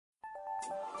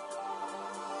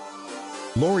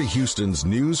Laurie Huston's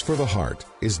News for the Heart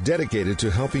is dedicated to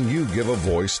helping you give a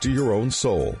voice to your own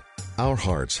soul. Our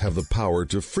hearts have the power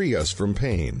to free us from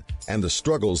pain and the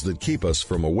struggles that keep us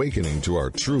from awakening to our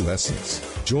true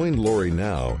essence. Join Laurie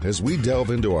now as we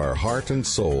delve into our heart and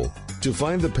soul to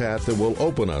find the path that will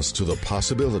open us to the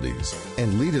possibilities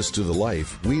and lead us to the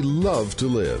life we love to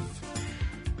live.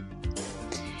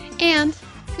 And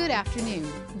good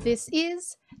afternoon. This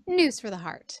is News for the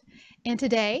Heart. And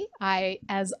today, I,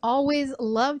 as always,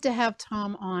 love to have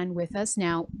Tom on with us.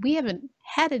 Now, we haven't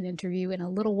had an interview in a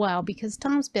little while because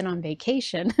Tom's been on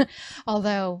vacation,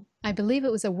 although I believe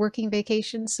it was a working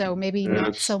vacation, so maybe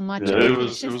not so much. Yeah, it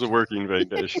was a working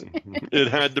vacation. It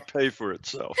had to pay for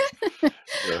itself.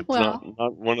 Yeah, it's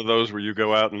not one of those where you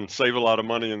go out and save a lot of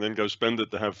money and then go spend it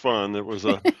to have fun. It was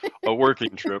a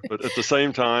working trip, but at the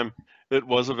same time, it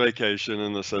was a vacation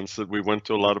in the sense that we went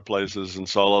to a lot of places and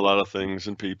saw a lot of things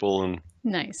and people and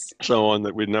so on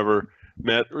that we'd never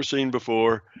met or seen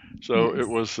before. So it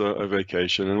was a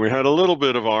vacation, and we had a little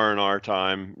bit of R&R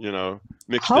time,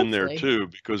 mixed in there too,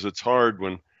 because it's hard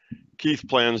when Keith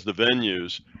plans the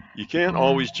venues. You can't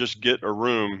always just get a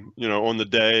room, on the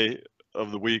day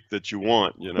of the week that you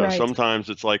want. Sometimes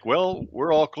it's like, well,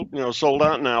 we're all, sold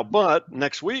out now, but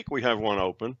next week we have one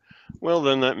open. Well,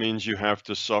 then that means you have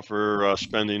to suffer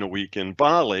spending a week in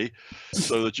Bali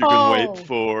so that you can wait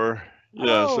for,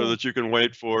 so that you can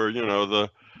wait for, the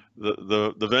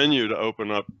venue to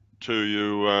open up to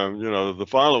you, the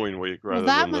following week. Rather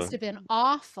that must have been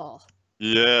awful.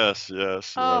 Yes.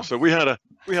 So we had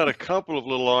a couple of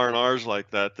little R&Rs like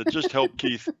that just helped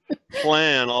Keith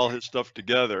plan all his stuff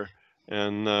together,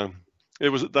 and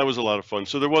that was a lot of fun.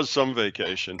 So there was some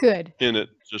vacation in it,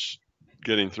 just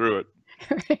getting through it.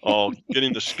 Right. All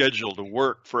getting the schedule to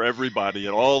work for everybody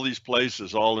at all these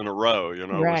places all in a row,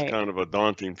 was kind of a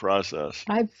daunting process.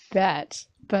 I bet.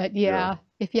 But yeah,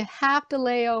 if you have to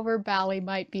lay over, Bali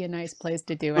might be a nice place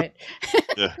to do it.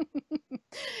 Yeah.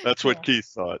 That's what Keith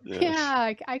thought. Yes.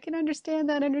 Yeah, I can understand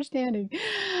that understanding.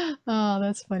 Oh,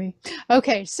 that's funny.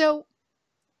 Okay, so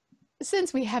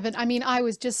since we haven't, I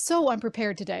was just so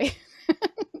unprepared today.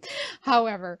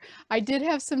 However, I did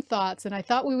have some thoughts and I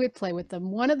thought we would play with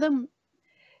them. One of them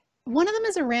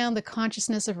is around the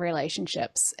consciousness of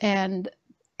relationships. And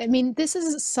this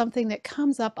is something that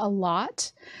comes up a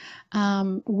lot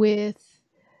with,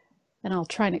 and I'll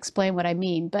try and explain what I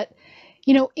mean, but,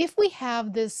 if we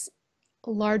have this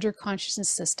larger consciousness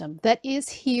system that is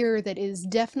here, that is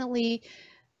definitely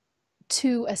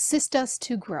to assist us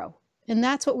to grow, and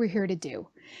that's what we're here to do.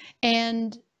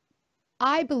 And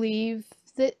I believe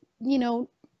that,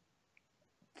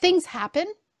 things happen,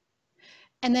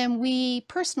 and then we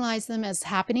personalize them as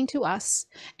happening to us,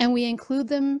 and we include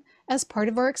them as part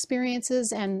of our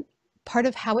experiences and part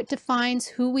of how it defines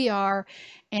who we are,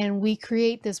 and we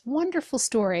create this wonderful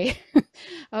story,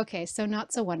 okay, so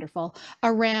not so wonderful,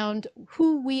 around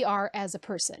who we are as a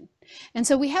person. And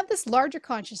so we have this larger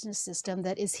consciousness system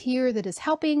that is here, that is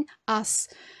helping us.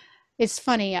 It's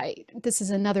funny, this is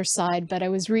another side, but I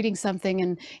was reading something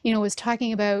and, was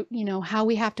talking about, how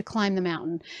we have to climb the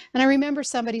mountain. And I remember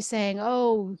somebody saying,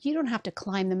 oh, you don't have to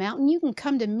climb the mountain. You can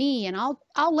come to me and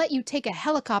I'll let you take a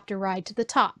helicopter ride to the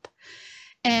top.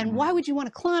 And why would you want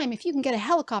to climb if you can get a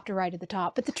helicopter ride to the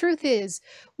top? But the truth is,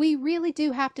 we really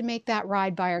do have to make that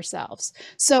ride by ourselves.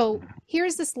 So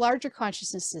here's this larger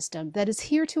consciousness system that is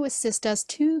here to assist us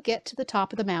to get to the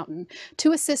top of the mountain,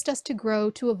 to assist us to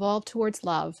grow, to evolve towards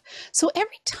love. So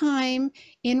every time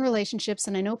in relationships,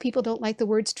 and I know people don't like the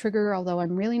words trigger, although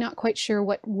I'm really not quite sure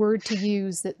what word to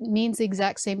use that means the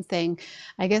exact same thing.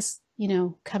 I guess,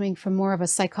 coming from more of a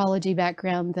psychology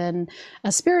background than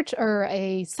a spirit or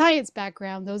a science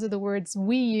background, those are the words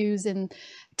we use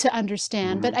to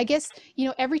understand. But I guess,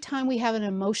 every time we have an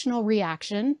emotional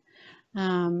reaction,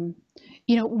 it's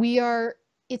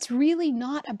really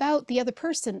not about the other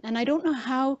person. And I don't know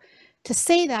how to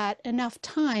say that enough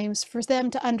times for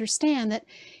them to understand that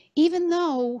even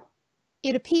though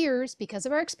it appears, because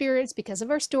of our experience, because of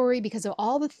our story, because of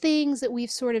all the things that we've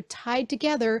sort of tied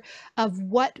together of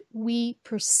what we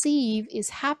perceive is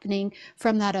happening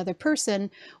from that other person,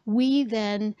 we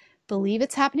then believe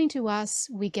it's happening to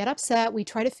us. We get upset. We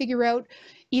try to figure out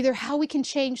either how we can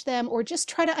change them or just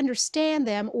try to understand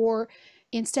them, or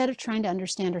instead of trying to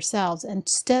understand ourselves,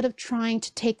 instead of trying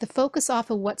to take the focus off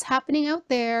of what's happening out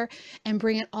there and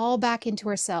bring it all back into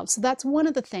ourselves. So that's one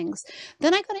of the things.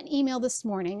 Then I got an email this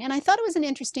morning, and I thought it was an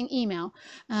interesting email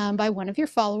by one of your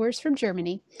followers from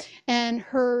Germany. And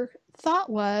her thought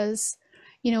was,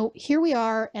 here we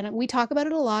are, and we talk about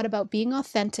it a lot, about being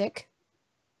authentic.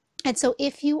 And so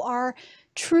if you are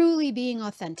truly being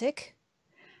authentic,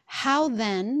 how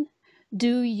then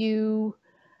do you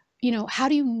how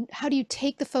do you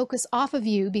take the focus off of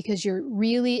you because you're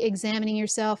really examining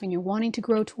yourself and you're wanting to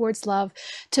grow towards love,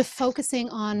 to focusing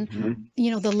on,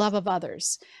 the love of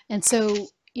others. And so,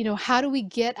 how do we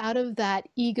get out of that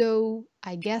ego,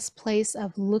 I guess, place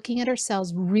of looking at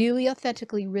ourselves really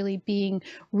authentically, really being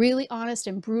really honest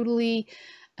and brutally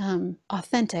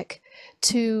authentic,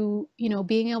 to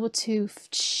being able to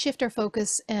shift our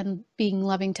focus and being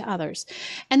loving to others.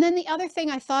 And then the other thing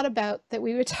I thought about that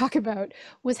we would talk about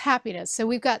was happiness. So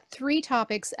we've got 3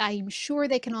 topics. I'm sure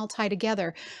they can all tie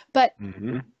together, but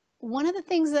one of the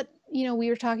things that we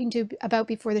were talking about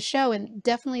before the show, and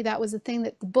definitely that was the thing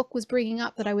that the book was bringing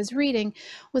up that I was reading,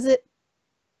 was that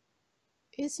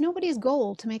it's nobody's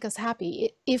goal to make us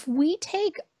happy. If we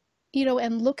take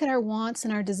and look at our wants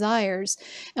and our desires,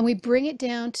 and we bring it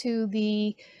down to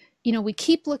we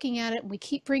keep looking at it and we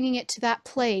keep bringing it to that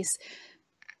place,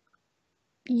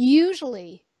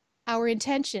 usually our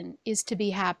intention is to be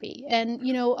happy. And,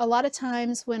 a lot of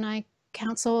times when I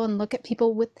counsel and look at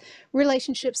people with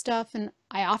relationship stuff, and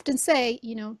I often say,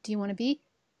 do you want to be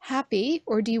happy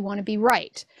or do you want to be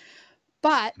right?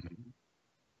 But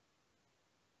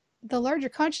the larger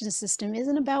consciousness system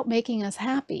isn't about making us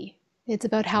happy. It's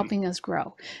about helping us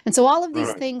grow. And so all of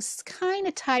these things kind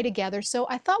of tie together. So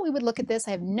I thought we would look at this.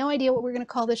 I have no idea what we're going to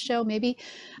call this show. Maybe,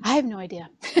 I have no idea.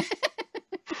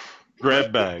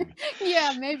 Grab bag.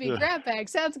 Yeah, maybe. Yeah. Grab bag.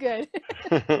 Sounds good.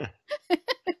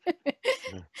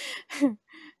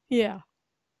 Yeah.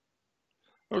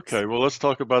 Okay, well, let's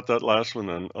talk about that last one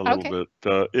then a little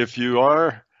bit. If you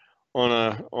are on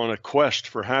a quest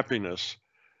for happiness,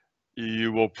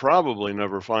 you will probably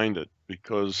never find it,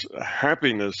 because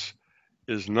happiness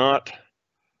is not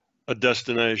a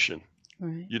destination.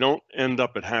 Right. You don't end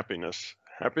up at happiness.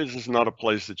 Happiness is not a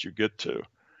place that you get to.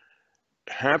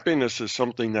 Happiness is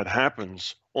something that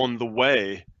happens on the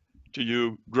way to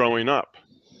you growing up.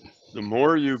 The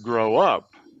more you grow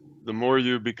up, the more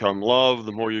you become love,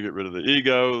 the more you get rid of the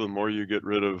ego, the more you get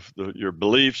rid of your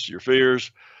beliefs, your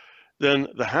fears, then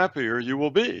the happier you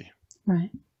will be. Right.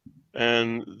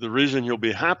 And the reason you'll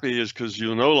be happy is because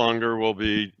you no longer will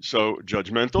be so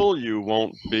judgmental. You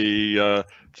won't be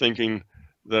thinking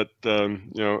that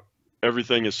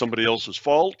everything is somebody else's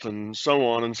fault, and so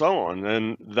on and so on.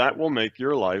 And that will make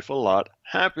your life a lot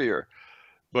happier.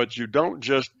 But you don't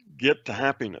just get to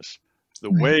happiness.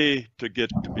 The way to get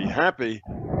to be happy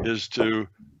is to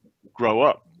grow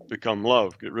up, become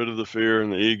love, get rid of the fear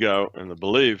and the ego and the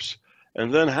beliefs,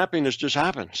 and then happiness just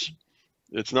happens.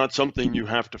 It's not something you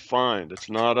have to find. It's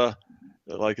not an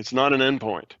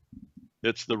endpoint.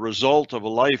 It's the result of a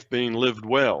life being lived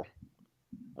well,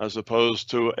 as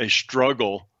opposed to a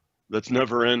struggle that's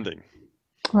never ending.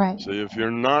 Right. So if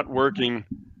you're not working,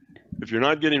 if you're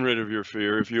not getting rid of your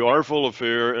fear, if you are full of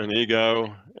fear and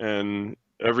ego and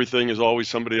everything is always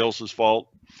somebody else's fault,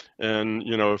 and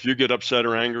if you get upset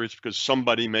or angry, it's because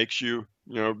somebody makes you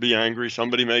be angry,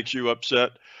 somebody makes you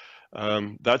upset.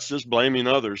 That's just blaming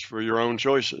others for your own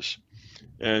choices.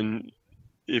 And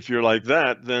if you're like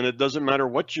that, then it doesn't matter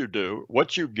what you do,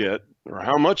 what you get, or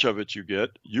how much of it you get,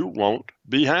 you won't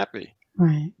be happy.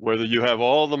 Right. Whether you have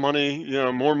all the money,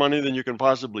 more money than you can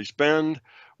possibly spend,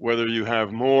 whether you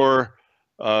have more,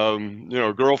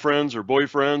 girlfriends or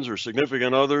boyfriends or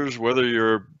significant others, whether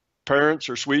your parents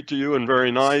are sweet to you and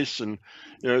very nice, and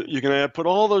you can put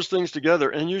all those things together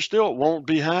and you still won't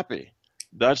be happy.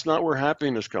 That's not where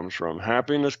happiness comes from.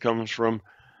 Happiness comes from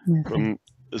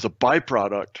is a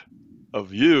byproduct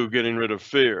of you getting rid of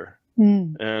fear.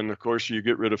 And of course, you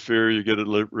get rid of fear, you get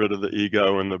rid of the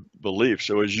ego and the belief.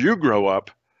 So as you grow up,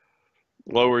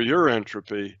 lower your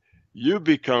entropy, you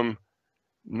become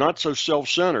not so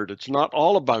self-centered. It's not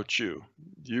all about you.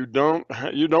 You don't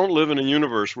live in a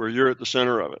universe where you're at the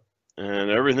center of it,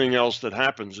 and everything else that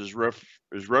happens is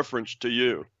referenced to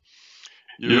you.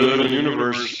 You live in a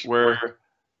universe where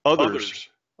others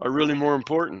are really more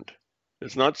important.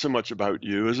 It's not so much about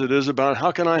you as it is about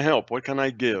how can I help? What can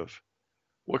I give?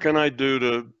 What can I do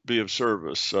to be of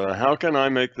service? How can I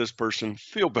make this person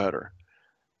feel better?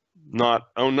 Not,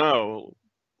 oh no,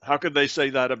 how could they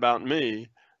say that about me?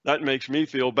 That makes me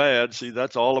feel bad. See,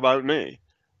 that's all about me.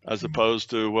 As opposed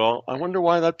to, well, I wonder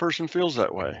why that person feels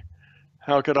that way.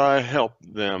 How could I help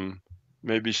them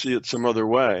maybe see it some other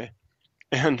way?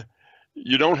 And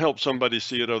you don't help somebody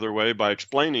see it other way by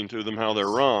explaining to them how they're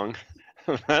wrong.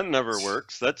 That never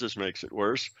works. That just makes it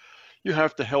worse. You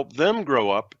have to help them grow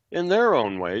up in their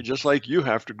own way, just like you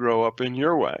have to grow up in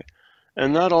your way.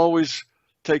 And that always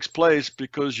takes place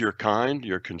because you're kind,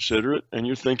 you're considerate, and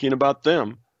you're thinking about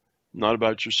them, not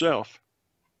about yourself.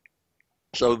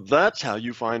 So that's how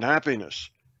you find happiness,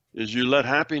 is you let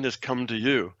happiness come to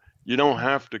you. You don't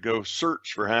have to go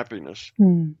search for happiness.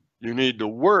 Mm. You need to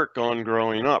work on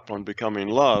growing up, on becoming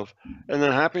love, and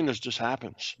then happiness just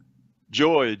happens.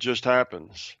 Joy just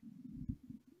happens.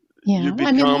 Yeah. You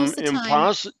I mean, become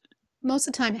impossible. most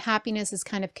of the time, happiness is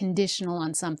kind of conditional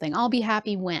on something. I'll be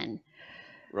happy when,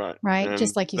 Right. right? And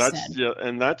Just like you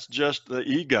said. that's just the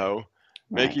ego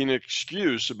Right. making an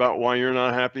excuse about why you're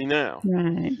not happy now.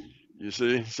 Right. You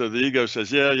see? So the ego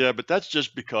says, yeah, but that's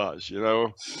just because,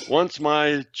 once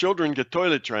my children get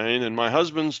toilet trained and my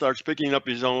husband starts picking up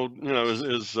his own,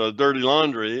 his dirty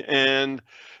laundry and,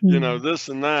 this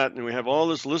and that, and we have all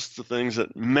this list of things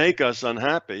that make us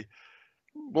unhappy,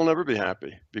 we'll never be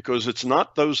happy because it's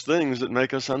not those things that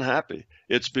make us unhappy.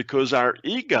 It's because our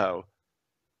ego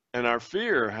and our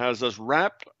fear has us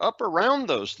wrapped up around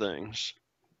those things.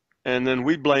 And then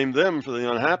we blame them for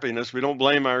the unhappiness. We don't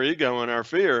blame our ego and our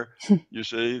fear. You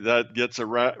see, that gets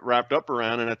wrapped up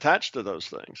around and attached to those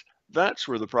things. That's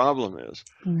where the problem is.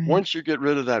 Right. Once you get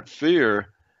rid of that fear,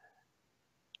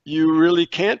 you really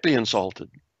can't be insulted.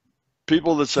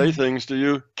 People that say things to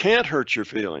you can't hurt your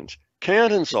feelings,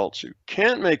 can't insult you,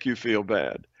 can't make you feel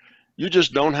bad. You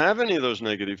just don't have any of those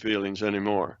negative feelings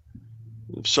anymore.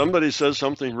 If somebody says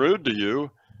something rude to you,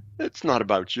 it's not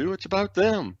about you, it's about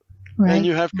them. Right. And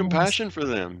you have compassion for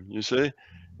them, you see.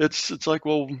 It's like,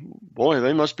 well, boy,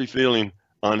 they must be feeling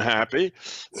unhappy,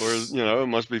 or, it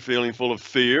must be feeling full of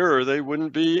fear, or they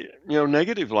wouldn't be,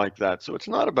 negative like that. So it's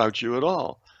not about you at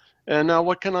all. And now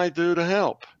what can I do to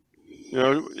help?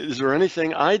 Is there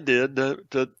anything I did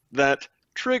that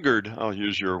triggered, I'll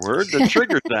use your word, that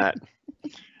triggered that,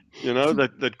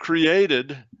 that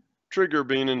created, trigger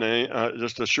being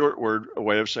just a short word, a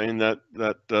way of saying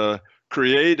that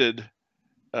created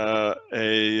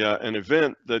an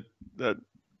event that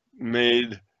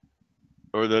made,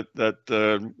 or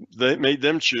that they made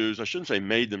them choose. I shouldn't say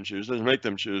made them choose, doesn't make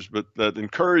them choose, but that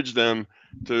encouraged them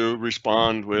to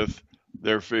respond with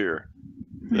their fear,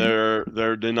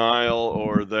 their denial,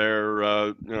 or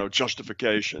their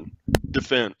justification,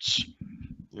 defense,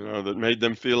 that made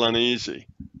them feel uneasy.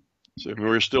 So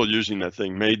we're still using that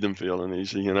thing, made them feel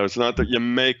uneasy. It's not that you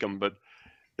make them, but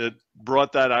it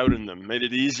brought that out in them, made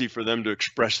it easy for them to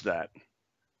express that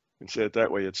and say it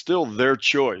that way. It's still their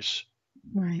choice.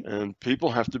 Right. And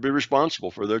people have to be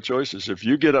responsible for their choices. If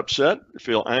you get upset,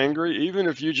 feel angry, even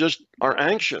if you just are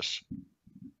anxious,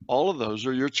 all of those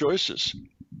are your choices.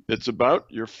 It's about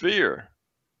your fear,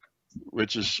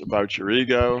 which is about your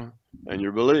ego and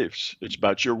your beliefs. It's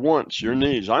about your wants, your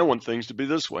needs. I want things to be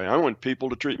this way. I want people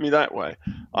to treat me that way.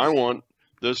 I want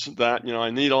this, that, I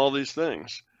need all these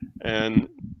things. And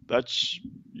that's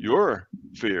your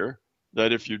fear,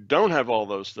 that if you don't have all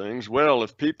those things, well,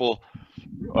 if people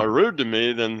are rude to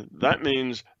me, then that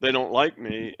means they don't like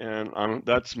me, and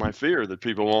that's my fear, that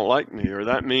people won't like me, or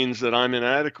that means that I'm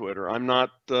inadequate, or I'm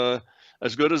not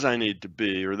as good as I need to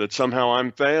be, or that somehow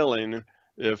I'm failing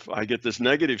if I get this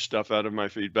negative stuff out of my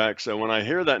feedback. So when I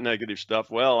hear that negative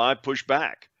stuff, well, I push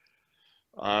back.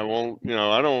 I won't,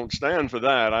 I don't stand for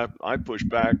that. I push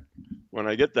back when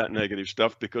I get that negative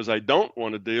stuff because I don't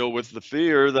want to deal with the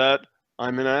fear that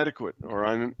I'm inadequate, or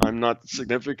I'm not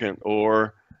significant,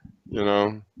 or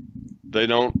they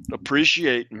don't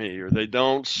appreciate me, or they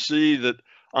don't see that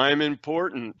I'm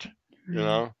important.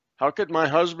 How could my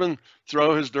husband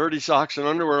throw his dirty socks and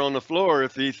underwear on the floor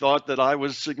if he thought that I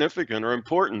was significant or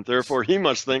important? Therefore, he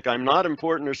must think I'm not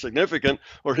important or significant,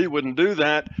 or he wouldn't do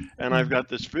that. And I've got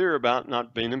this fear about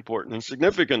not being important and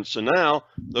significant. So now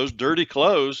those dirty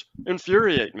clothes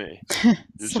infuriate me.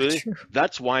 You So see, true.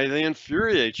 that's why they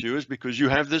infuriate you, is because you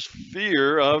have this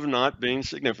fear of not being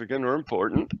significant or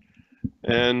important.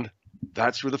 And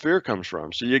that's where the fear comes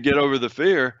from. So you get over the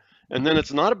fear, and then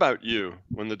it's not about you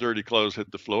when the dirty clothes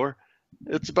hit the floor.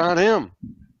 It's about him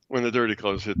when the dirty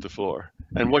clothes hit the floor.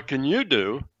 And what can you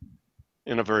do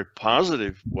in a very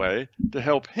positive way to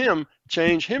help him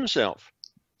change himself?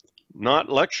 Not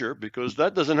lecture, because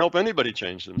that doesn't help anybody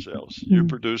change themselves. You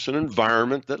produce an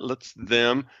environment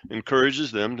that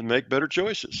encourages them to make better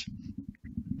choices.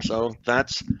 So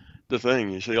that's the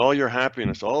thing. You see, all your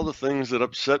happiness, all the things that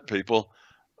upset people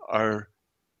are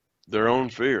their own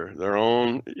fear, their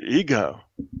own ego.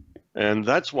 And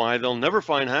that's why they'll never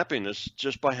find happiness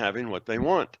just by having what they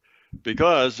want.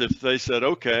 Because if they said,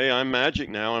 okay, I'm magic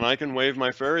now and I can wave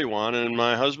my fairy wand, and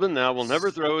my husband now will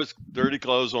never throw his dirty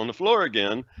clothes on the floor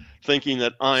again, thinking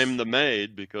that I'm the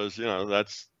maid, because,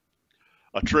 that's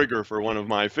a trigger for one of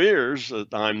my fears,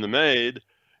 that I'm the maid,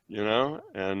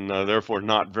 and therefore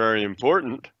not very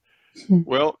important.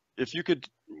 Well, if you could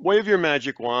wave your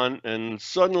magic wand and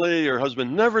suddenly your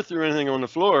husband never threw anything on the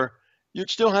floor, you'd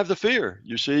still have the fear.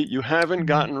 You see, you haven't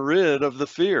gotten rid of the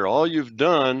fear. All you've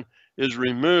done is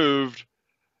removed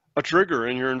a trigger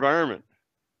in your environment.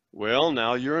 Well,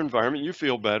 now your environment, you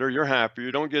feel better, you're happy,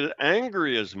 you don't get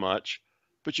angry as much,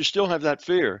 but you still have that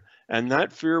fear. And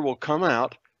that fear will come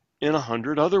out in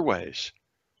 100 other ways.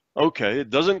 Okay, it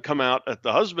doesn't come out at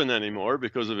the husband anymore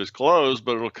because of his clothes,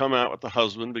 but it'll come out with the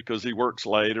husband because he works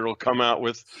late. It'll come out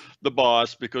with the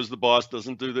boss because the boss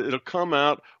doesn't do that. It'll come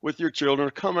out with your children.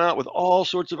 It'll come out with all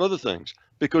sorts of other things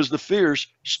because the fear's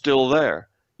still there.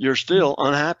 You're still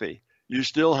unhappy. You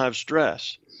still have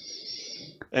stress.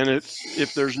 And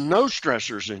if there's no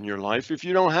stressors in your life, if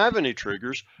you don't have any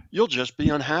triggers, you'll just be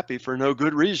unhappy for no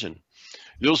good reason.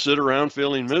 You'll sit around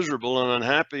feeling miserable and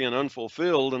unhappy and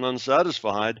unfulfilled and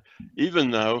unsatisfied,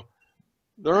 even though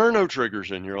there are no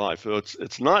triggers in your life. So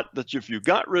it's not that if you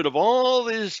got rid of all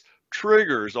these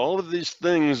triggers, all of these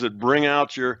things that bring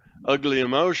out your ugly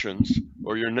emotions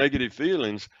or your negative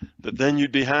feelings, that then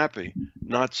you'd be happy.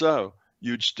 Not so.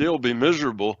 You'd still be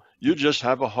miserable. You just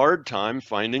have a hard time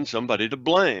finding somebody to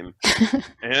blame.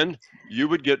 And you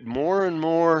would get more and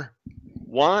more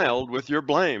wild with your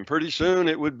blame. Pretty soon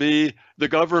it would be the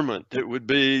government. It would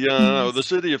be the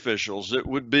city officials. It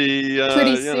would be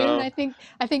pretty soon.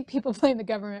 I think people blame the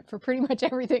government for pretty much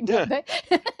everything, don't they?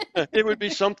 It would be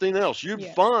something else. You'd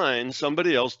find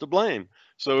somebody else to blame.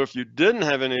 So if you didn't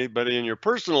have anybody in your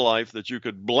personal life that you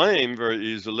could blame very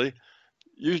easily,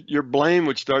 your blame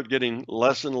would start getting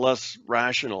less and less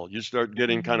rational. You start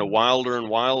getting kind of wilder and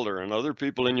wilder, and other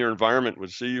people in your environment would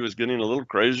see you as getting a little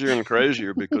crazier and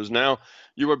crazier because now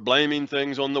you are blaming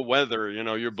things on the weather.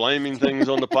 You're blaming things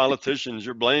on the politicians.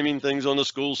 You're blaming things on the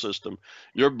school system.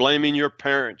 You're blaming your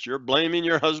parents. You're blaming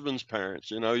your husband's parents.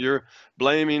 You're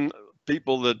blaming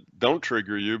people that don't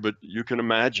trigger you, but you can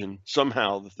imagine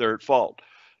somehow that they're at fault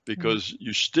because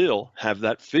you still have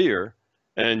that fear.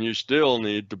 And you still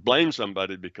need to blame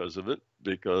somebody because of it,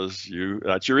 because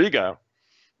that's your ego.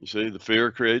 You see, the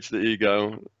fear creates the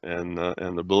ego and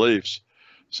the beliefs.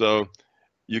 So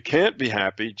you can't be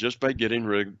happy just by getting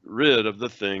rid of the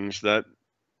things that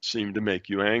seem to make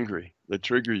you angry, that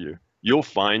trigger you. You'll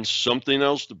find something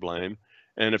else to blame.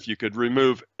 And if you could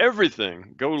remove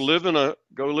everything, go live in a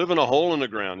hole in the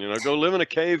ground, go live in a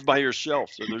cave by yourself.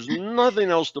 So there's nothing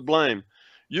else to blame.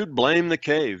 You'd blame the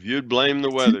cave, you'd blame the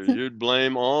weather, you'd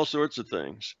blame all sorts of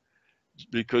things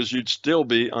because you'd still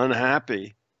be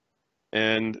unhappy.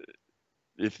 And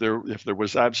if there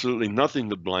was absolutely nothing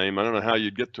to blame, I don't know how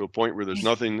you'd get to a point where there's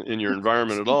nothing in your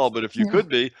environment at all, but if you could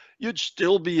be, you'd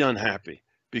still be unhappy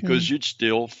because you'd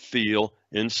still feel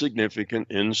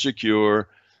insignificant, insecure,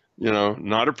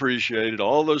 not appreciated.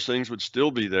 All those things would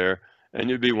still be there. And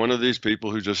you'd be one of these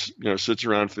people who just, sits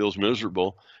around, feels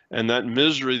miserable. And that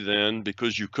misery then,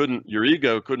 because your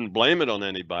ego couldn't blame it on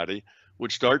anybody,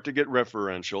 would start to get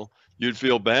referential. You'd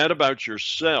feel bad about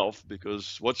yourself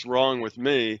because what's wrong with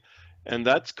me? And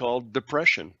that's called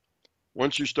depression.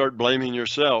 Once you start blaming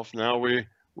yourself, now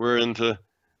we're into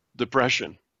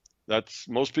depression.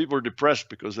 Most people are depressed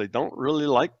because they don't really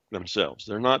like themselves.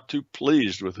 They're not too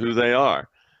pleased with who they are.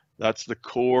 That's the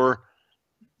core,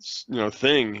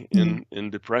 thing in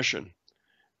depression.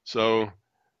 So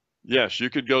yes, you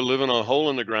could go live in a hole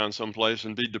in the ground someplace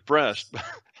and be depressed, but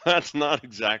that's not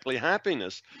exactly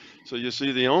happiness. So you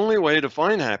see, the only way to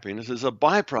find happiness is a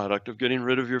byproduct of getting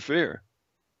rid of your fear.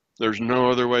 There's no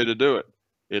other way to do it.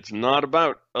 It's not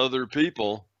about other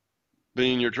people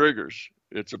being your triggers.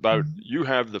 It's about you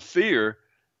have the fear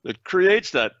that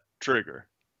creates that trigger.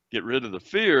 Get rid of the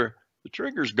fear, the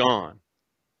trigger's gone.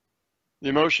 The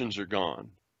emotions are gone.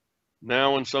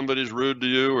 Now when somebody's rude to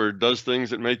you or does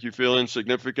things that make you feel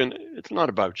insignificant, it's not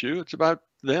about you, it's about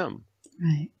them.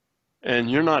 Right. And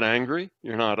you're not angry,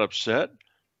 you're not upset.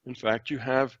 In fact, you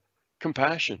have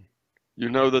compassion. You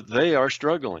know that they are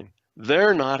struggling.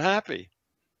 They're not happy.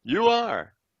 You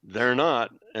are. They're not.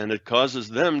 And it causes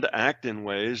them to act in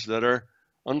ways that are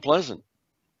unpleasant.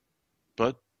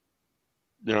 But,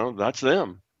 that's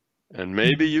them. And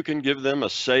maybe you can give them a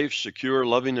safe, secure,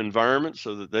 loving environment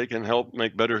so that they can help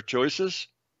make better choices.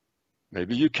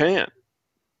 Maybe you can't.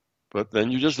 But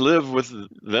then you just live with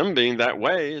them being that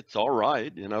way. It's all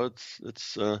right.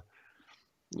 It's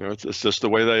just the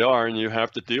way they are, and you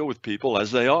have to deal with people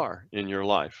as they are in your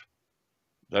life.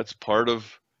 That's part of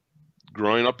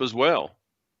growing up as well.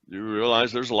 You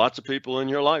realize there's lots of people in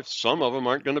your life. Some of them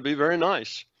aren't going to be very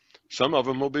nice. Some of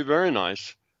them will be very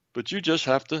nice. But you just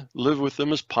have to live with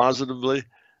them as positively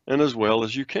and as well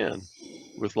as you can,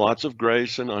 with lots of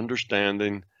grace and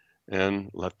understanding,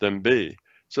 and let them be.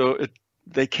 So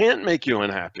they can't make you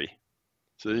unhappy.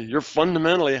 So you're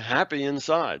fundamentally happy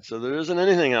inside. So there isn't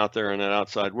anything out there in that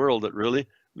outside world that really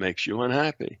makes you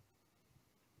unhappy.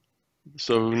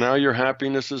 So now your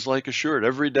happiness is like assured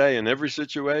every day in every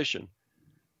situation.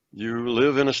 You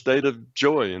live in a state of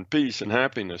joy and peace and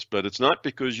happiness, but it's not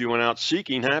because you went out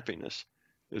seeking happiness.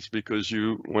 It's because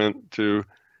you went to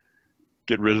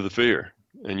get rid of the fear,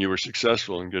 and you were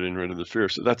successful in getting rid of the fear.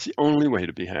 So that's the only way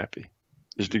to be happy,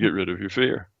 is to get rid of your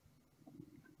fear.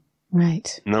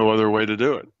 Right. No other way to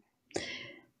do it.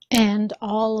 And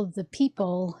all of the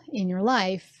people in your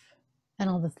life and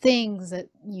all the things that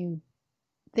you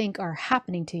think are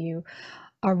happening to you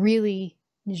are really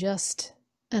just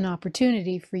an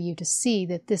opportunity for you to see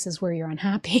that this is where you're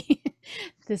unhappy.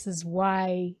 This is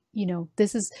why,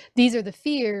 these are the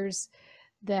fears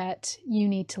that you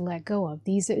need to let go of.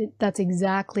 That's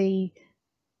exactly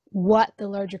what the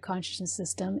larger consciousness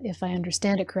system, if I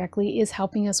understand it correctly, is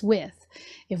helping us with.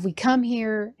 If we come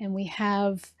here and we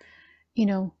have,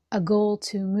 a goal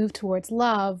to move towards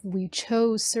love, we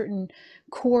chose certain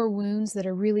core wounds that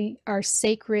are really our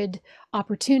sacred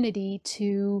opportunity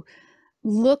to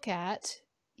look at,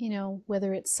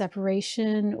 whether it's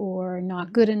separation or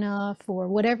not good enough or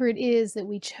whatever it is that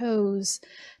we chose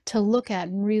to look at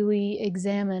and really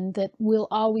examine, that will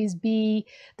always be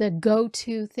the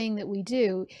go-to thing that we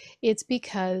do. It's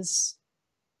because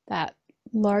that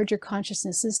larger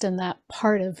consciousness system, that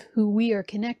part of who we are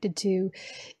connected to,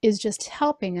 is just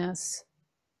helping us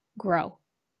grow.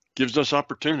 Gives us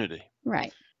opportunity.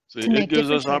 Right. So it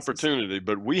gives us opportunity,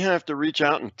 but we have to reach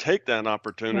out and take that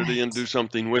opportunity and do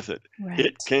something with it. Right.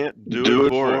 It can't do it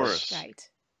for us. Right.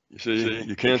 You see,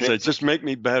 you can't say, just make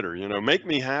me better, make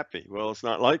me happy. Well, it's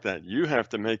not like that. You have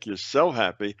to make yourself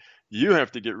happy. You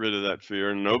have to get rid of that fear,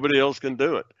 and nobody else can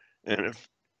do it. And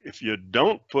if you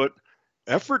don't put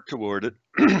effort toward it,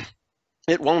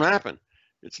 it won't happen.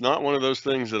 It's not one of those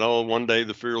things that, one day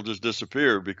the fear will just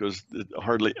disappear, because it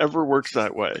hardly ever works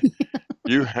that way.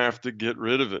 You have to get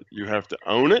rid of it. You have to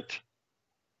own it,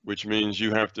 which means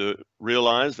you have to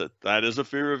realize that that is a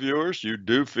fear of yours. You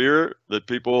do fear that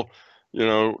people,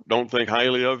 don't think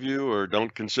highly of you or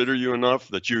don't consider you enough,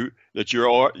 that you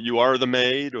are the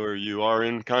maid, or you are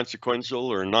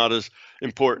inconsequential or not as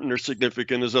important or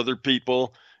significant as other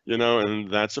people,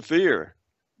 and that's a fear.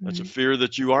 That's a fear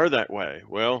that you are that way.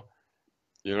 Well,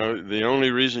 the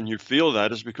only reason you feel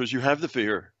that is because you have the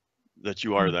fear that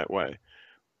you are that way.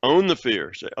 Own the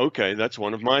fear. Say, okay, that's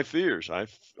one of my fears. I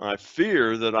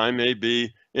fear that I may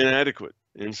be inadequate,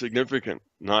 insignificant,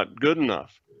 not good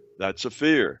enough. That's a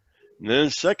fear. And then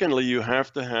secondly, you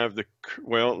have to have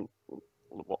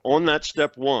on that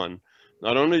step one,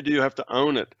 not only do you have to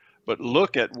own it, but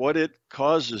look at what it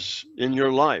causes in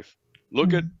your life.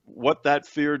 Look at what that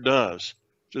fear does.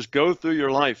 Just go through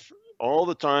your life, all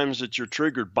the times that you're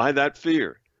triggered by that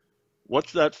fear.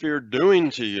 What's that fear doing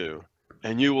to you?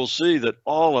 And you will see that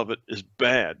all of it is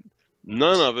bad.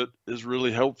 None of it is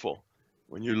really helpful.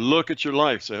 When you look at your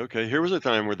life, say, okay, here was a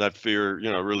time where that fear,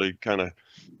 really kind of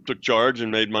took charge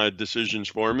and made my decisions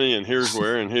for me, and here's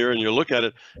where, and here, and you look at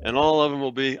it, and all of them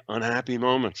will be unhappy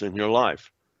moments in your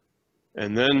life.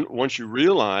 And then once you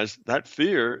realize that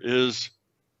fear is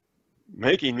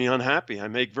making me unhappy, I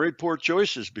make very poor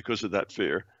choices because of that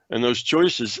fear. And those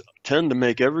choices tend to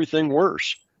make everything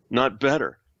worse, not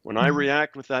better. When I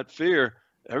react with that fear,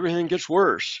 everything gets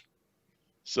worse.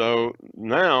 So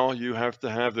now you have to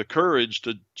have the courage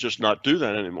to just not do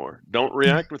that anymore. Don't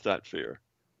react with that fear.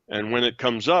 And when it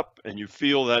comes up and you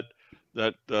feel that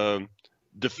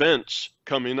defense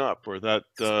coming up, or that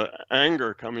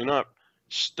anger coming up,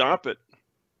 stop it.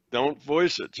 Don't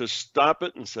voice it. Just stop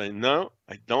it and say, no,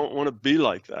 I don't want to be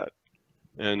like that.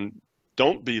 And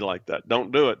don't be like that.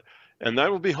 Don't do it. And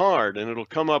that will be hard, and it'll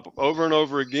come up over and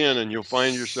over again, and you'll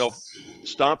find yourself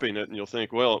stopping it, and you'll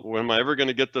think, well, when am I ever going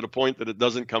to get to the point that it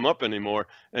doesn't come up anymore?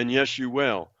 And yes, you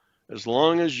will. As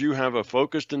long as you have a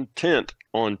focused intent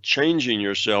on changing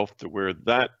yourself to where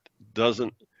that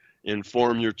doesn't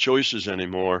inform your choices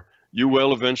anymore, you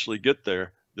will eventually get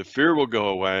there. The fear will go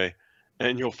away,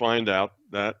 and you'll find out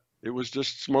that it was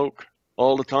just smoke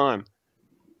all the time.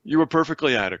 You were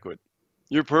perfectly adequate.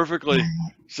 You're perfectly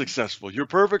successful. You're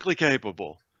perfectly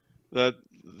capable. That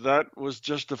was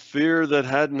just a fear that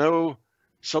had no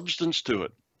substance to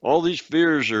it. All these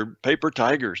fears are paper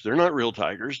tigers. They're not real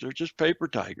tigers. They're just paper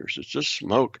tigers. It's just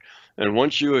smoke. And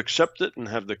once you accept it and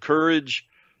have the courage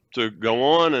to go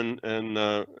on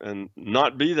and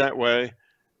not be that way,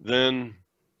 then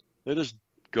they just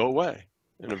go away.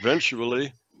 And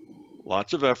eventually,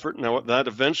 lots of effort. Now, that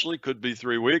eventually could be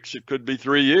 3 weeks. It could be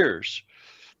 3 years.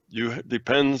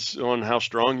 Depends on how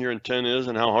strong your intent is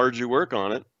and how hard you work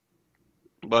on it.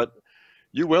 But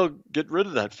you will get rid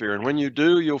of that fear. And when you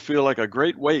do, you'll feel like a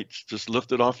great weight's just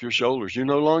lifted off your shoulders. You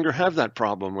no longer have that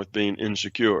problem with being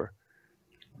insecure.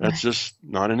 That's just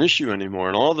not an issue anymore.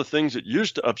 And all the things that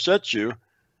used to upset you,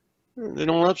 they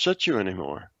don't upset you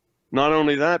anymore. Not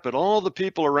only that, but all the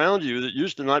people around you that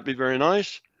used to not be very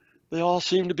nice, they all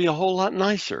seem to be a whole lot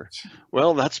nicer.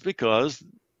 Well, that's because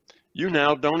you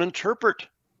now don't interpret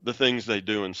the things they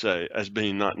do and say as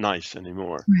being not nice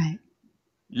anymore. Right.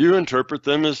 You interpret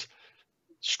them as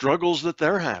struggles that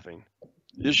they're having,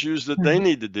 issues that they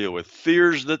need to deal with,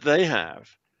 fears that they have.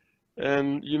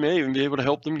 And you may even be able to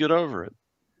help them get over it.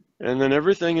 And then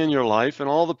everything in your life and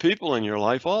all the people in your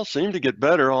life all seem to get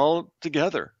better all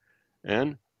together.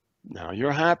 And now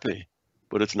you're happy.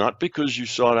 But it's not because you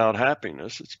sought out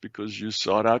happiness. It's because you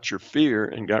sought out your fear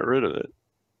and got rid of it.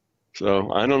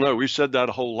 So I don't know. We've said that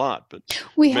a whole lot, but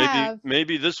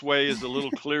maybe this way is a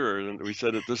little clearer than we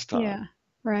said it this time. Yeah,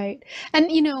 right. And,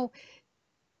 you know,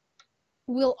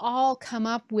 we'll all come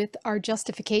up with our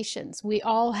justifications. We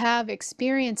all have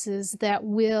experiences that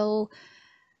will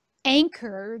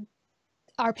anchor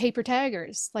our paper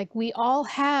taggers. Like, we all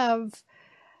have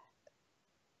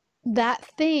that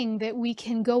thing that we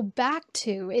can go back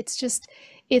to.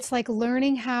 It's like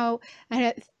learning how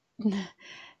to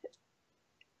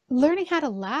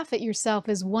laugh at yourself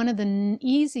is one of the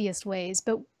easiest ways,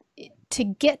 but to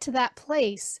get to that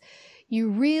place, you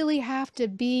really have to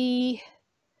be,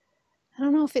 I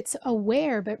don't know if it's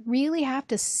aware, but really have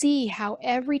to see how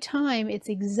every time it's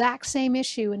exact same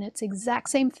issue and it's exact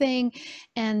same thing,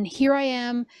 and here I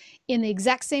am in the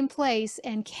exact same place,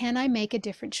 and can I make a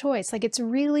different choice? Like, it's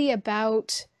really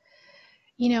about,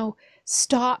 you know,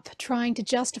 stop trying to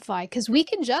justify, because we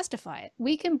can justify it.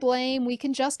 We can blame, we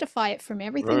can justify it from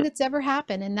everything that's ever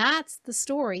happened. And that's the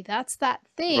story. That's that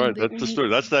thing. Right, that's the story.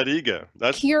 That's that ego.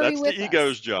 That's the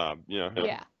ego's job. Yeah.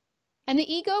 Yeah. And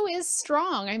the ego is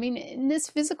strong. I mean, in this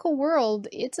physical world,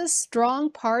 it's a strong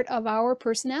part of our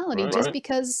personality. Just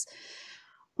because,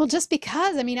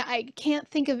 I mean, I can't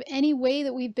think of any way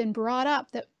that we've been brought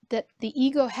up that the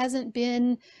ego hasn't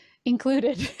been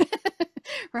included.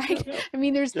 Right? I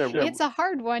mean, it's a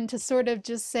hard one to sort of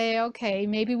just say, okay,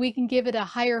 maybe we can give it a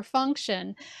higher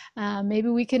function. Maybe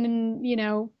we can, you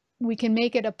know, we can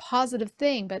make it a positive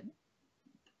thing, but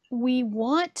we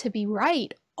want to be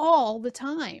right all the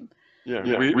time.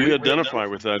 Yeah, we identify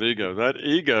with that ego. That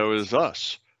ego is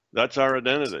us. That's our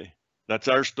identity. That's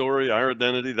our story, our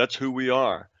identity. That's who we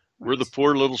are. We're the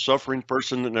poor little suffering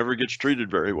person that never gets treated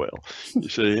very well, you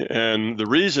see. And the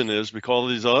reason is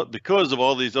because of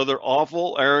all these other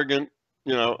awful, arrogant,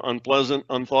 you know, unpleasant,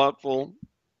 unthoughtful,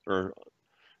 or,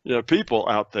 you know, people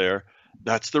out there.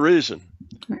 That's the reason.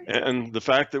 And the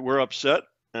fact that we're upset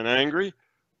and angry,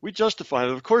 we justify it.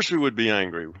 Of course we would be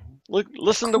angry. Look,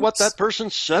 listen to what that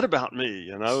person said about me.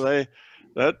 You know,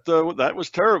 that was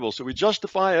terrible. So we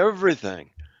justify everything,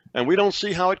 and we don't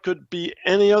see how it could be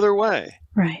any other way.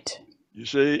 Right. You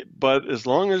see, but as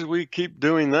long as we keep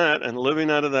doing that and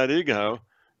living out of that ego,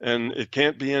 and it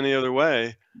can't be any other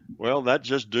way, well, that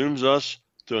just dooms us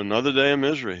to another day of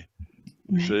misery.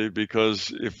 You see,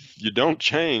 because if you don't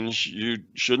change, you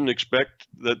shouldn't expect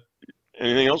that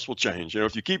anything else will change. You know,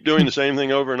 if you keep doing the same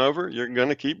thing over and over, you're going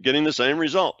to keep getting the same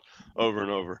result over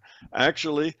and over.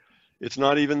 Actually, it's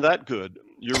not even that good.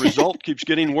 Your result keeps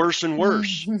getting worse and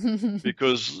worse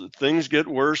because things get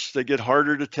worse, they get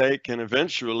harder to take, and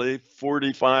eventually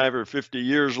 45 or 50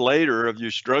 years later of you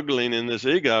struggling in this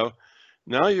ego,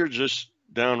 now you're just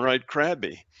downright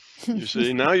crabby. You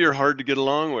see, now you're hard to get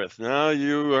along with. Now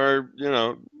you are, you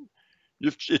know,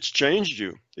 it's changed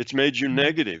you. It's made you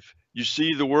negative. You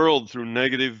see the world through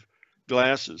negative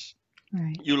glasses.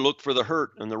 Right. You look for the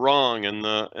hurt and the wrong and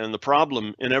the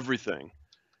problem in everything.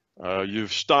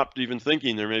 You've stopped even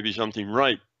thinking there may be something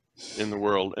right in the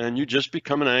world, and you just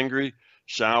become an angry,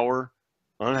 sour,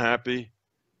 unhappy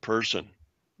person.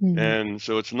 And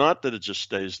so it's not that it just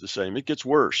stays the same, it gets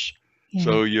worse.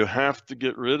 So you have to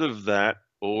get rid of that,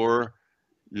 or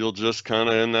you'll just kind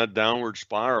of in that downward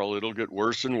spiral. It'll get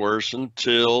worse and worse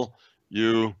until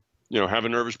you have a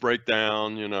nervous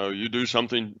breakdown, you do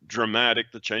something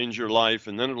dramatic to change your life,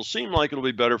 and then it'll seem like it'll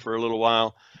be better for a little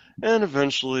while. And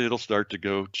eventually it'll start to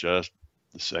go just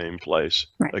the same place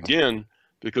again,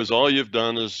 because all you've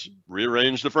done is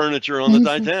rearrange the furniture on the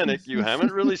Titanic. You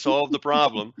haven't really solved the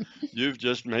problem. You've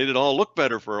just made it all look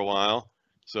better for a while.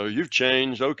 So you've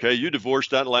changed. Okay, you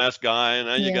divorced that last guy, and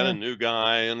now you got a new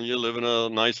guy, and you live in a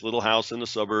nice little house in the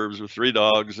suburbs with 3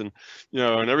 dogs, and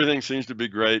and everything seems to be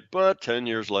great. But 10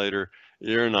 years later,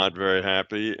 you're not very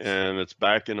happy, and it's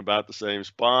back in about the same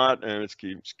spot, and it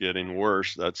keeps getting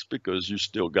worse. That's because you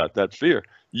still got that fear.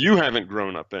 You haven't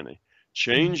grown up any.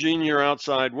 Changing your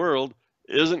outside world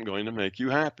isn't going to make you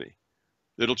happy.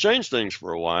 It'll change things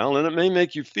for a while, and it may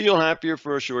make you feel happier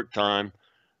for a short time,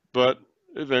 but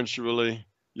eventually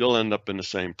you'll end up in the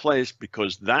same place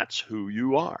because that's who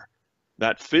you are.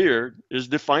 That fear is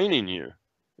defining you.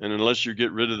 And unless you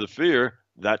get rid of the fear,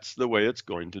 that's the way it's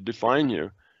going to define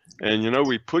you. And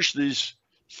we push these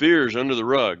fears under the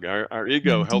rug. Our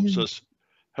ego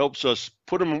helps us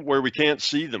put them where we can't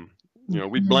see them.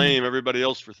 We blame everybody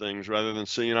else for things rather than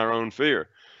seeing our own fear.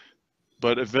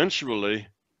 But eventually,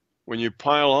 when you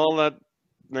pile all that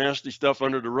nasty stuff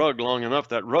under the rug long enough,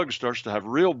 that rug starts to have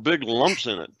real big lumps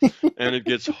in it. And it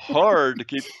gets hard to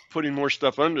keep putting more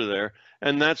stuff under there.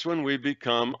 And that's when we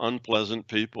become unpleasant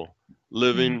people,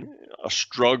 living a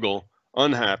struggle,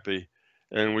 unhappy.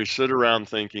 And we sit around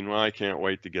thinking, well, I can't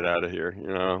wait to get out of here.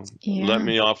 Let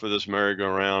me off of this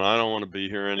merry-go-round. I don't want to be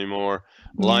here anymore.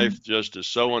 Life just is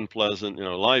so unpleasant.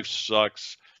 Life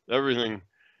sucks. Everything,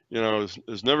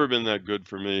 has never been that good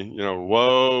for me.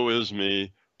 Woe is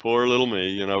me. Poor little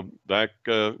me, back,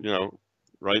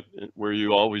 right where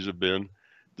you always have been,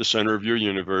 the center of your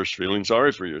universe, feeling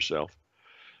sorry for yourself.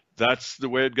 That's the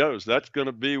way it goes. That's going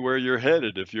to be where you're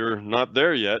headed. If you're not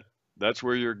there yet, that's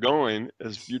where you're going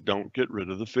if you don't get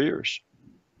rid of the fears.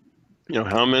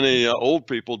 How many old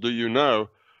people do you know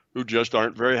who just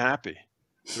aren't very happy,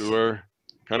 who are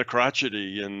kind of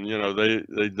crotchety and,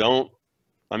 they don't,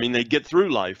 they get through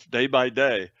life day by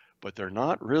day, but they're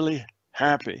not really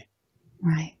happy.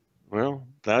 Right. Well,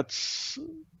 that's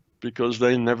because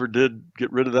they never did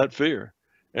get rid of that fear.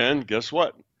 And guess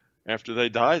what? After they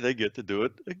die, they get to do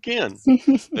it again.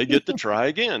 They get to try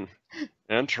again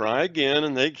and try again,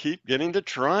 and they keep getting to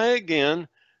try again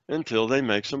until they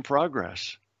make some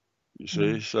progress. You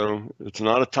see, so it's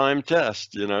not a time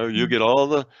test. You get all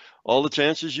the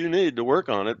chances you need to work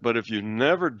on it, but if you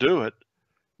never do it,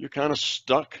 you're kind of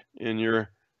stuck in your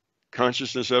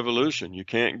consciousness evolution. You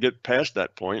can't get past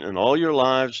that point, and all your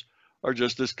lives are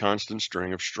just this constant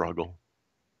string of struggle.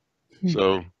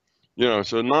 So,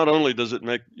 so not only does it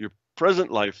make your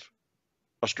present life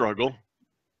a struggle,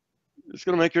 it's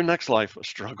going to make your next life a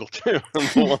struggle too, and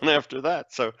the one after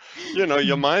that. So,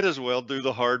 you might as well do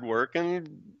the hard work and,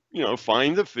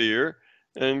 find the fear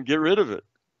and get rid of it.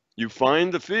 You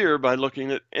find the fear by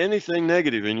looking at anything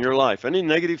negative in your life, any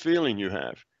negative feeling you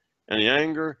have, any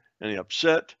anger, any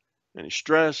upset, any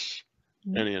stress,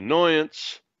 any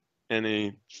annoyance,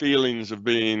 any feelings of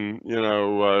being,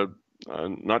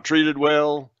 not treated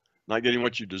well, not getting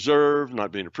what you deserve,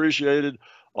 not being appreciated.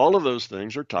 All of those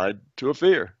things are tied to a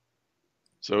fear.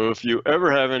 So if you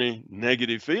ever have any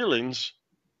negative feelings,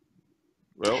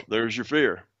 well, there's your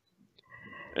fear.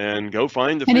 And go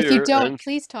find the fear. And if you don't,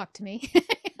 please talk to me.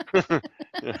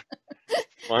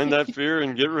 Find that fear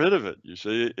and get rid of it. You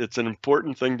see, it's an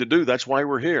important thing to do. That's why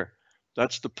we're here.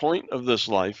 That's the point of this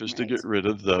life, is to get rid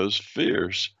of those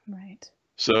fears. Right.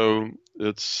 So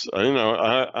it's,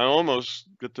 I almost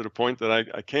get to the point that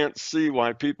I can't see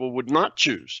why people would not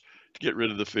choose to get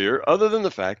rid of the fear, other than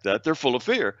the fact that they're full of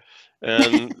fear.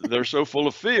 And they're so full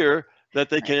of fear that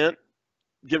they can't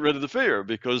get rid of the fear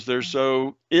because they're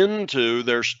so into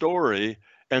their story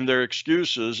and their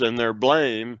excuses and their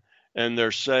blame and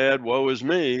their sad, woe is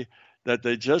me, that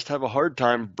they just have a hard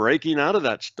time breaking out of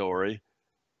that story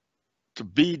to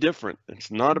be different.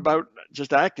 It's not about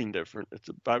just acting different. It's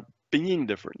about being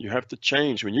different. You have to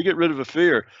change. When you get rid of a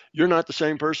fear, you're not the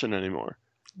same person anymore.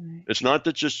 Right. It's not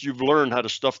that just you've learned how to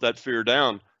stuff that fear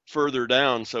down further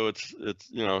down so it's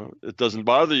it doesn't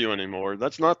bother you anymore.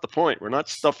 That's not the point. We're not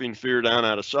stuffing fear down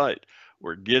out of sight.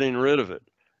 We're getting rid of it.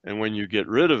 And when you get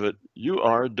rid of it, you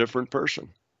are a different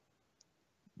person.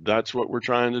 That's what we're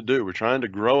trying to do. We're trying to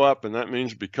grow up, and that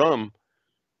means become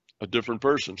a different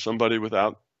person, somebody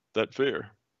without that fear.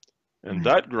 And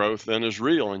that growth then is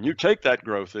real, and you take that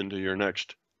growth into your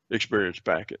next experience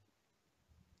packet.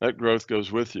 That growth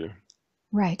goes with you.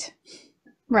 Right.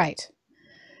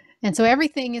 And so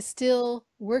everything is still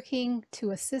working to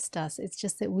assist us. It's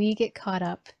just that we get caught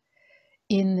up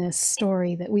in this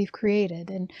story that we've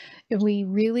created. And we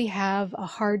really have a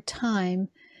hard time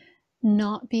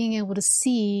not being able to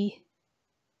see,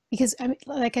 because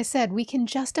like I said, we can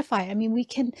justify.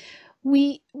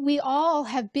 We all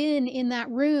have been in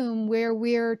that room where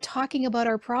we're talking about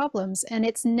our problems, and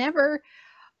it's never,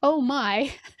 oh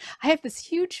my, I have this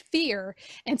huge fear,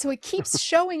 and so it keeps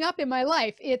showing up in my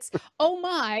life. It's, oh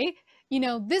my,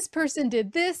 this person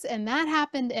did this and that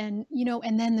happened, and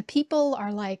and then the people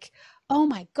are like, oh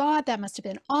my God, that must have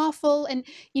been awful. And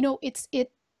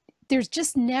there's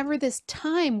just never this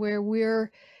time where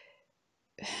we're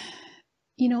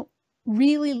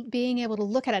really being able to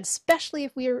look at it, especially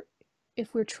if we're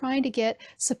if we're trying to get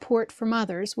support from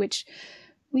others, which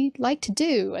we like to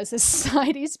do as a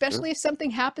society, especially if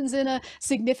something happens in a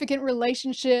significant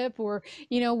relationship, or,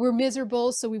 we're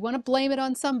miserable, so we want to blame it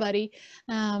on somebody.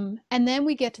 And then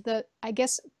we get to I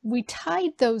guess we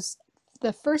tied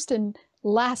the first and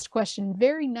last question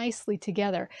very nicely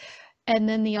together. And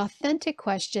then the authentic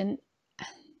question,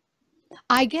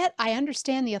 I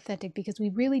understand the authentic, because we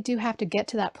really do have to get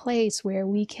to that place where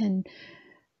we can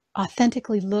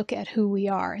authentically look at who we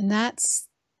are. And that's,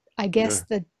 I guess,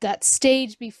 that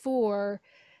stage before,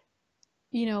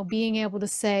 being able to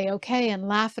say, okay, and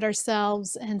laugh at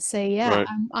ourselves and say, yeah, Right.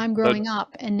 I'm growing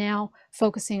up and now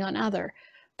focusing on other.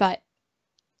 But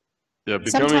yeah,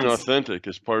 becoming authentic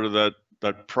is part of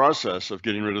that process of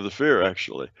getting rid of the fear,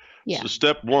 actually. Yeah. So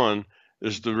step one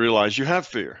is to realize you have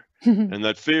fear. And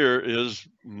that fear is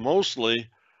mostly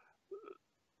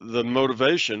the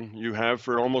motivation you have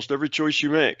for almost every choice you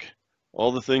make.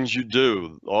 All the things you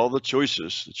do, all the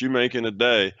choices that you make in a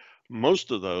day,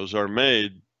 most of those are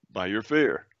made by your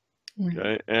fear.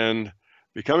 Okay. And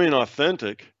becoming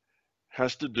authentic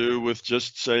has to do with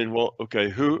just saying, well, okay,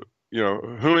 who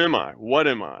am I? What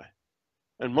am I?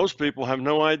 And most people have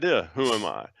no idea who am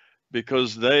I,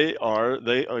 because like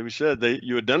we said,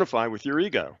 you identify with your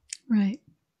ego. Right.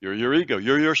 You're your ego.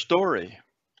 You're your story.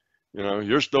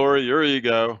 Your story, your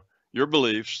ego, your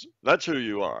beliefs, that's who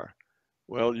you are.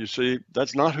 Well, you see,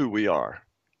 that's not who we are.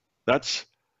 That's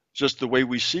just the way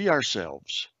we see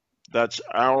ourselves. That's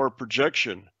our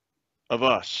projection of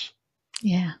us.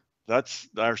 Yeah. That's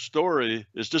our story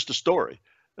is just a story.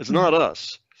 It's not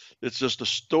us. It's just a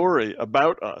story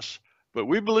about us. But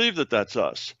we believe that that's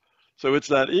us. So it's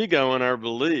that ego and our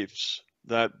beliefs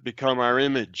that become our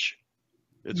image.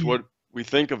 It's what we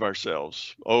think of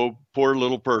ourselves. Oh, poor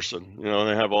little person. They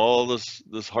have all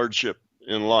this hardship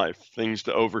in life, things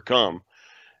to overcome.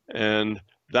 And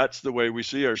that's the way we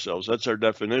see ourselves. That's our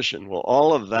definition. Well,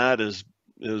 all of that is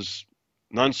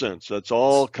nonsense. That's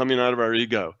all coming out of our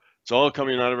ego. It's all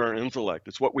coming out of our intellect.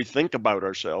 It's what we think about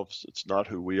ourselves. It's not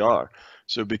who we are.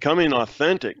 So becoming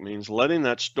authentic means letting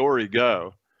that story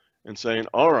go and saying,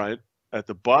 all right, at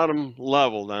the bottom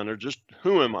level down there, just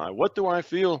who am I? What do I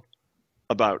feel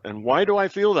about? And why do I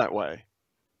feel that way?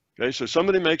 Okay, so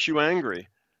somebody makes you angry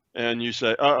and you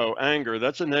say, uh-oh, anger,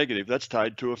 that's a negative. That's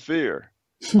tied to a fear.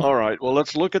 All right, well,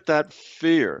 let's look at that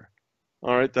fear.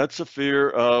 All right, that's a fear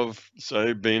of,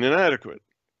 say, being inadequate.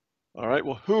 All right,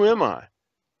 well, who am I?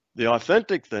 The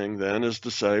authentic thing then is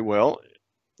to say, well,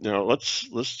 let's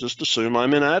just assume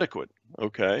I'm inadequate.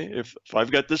 Okay, if I've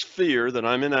got this fear that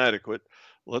I'm inadequate,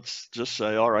 let's just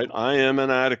say, all right, I am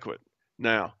inadequate.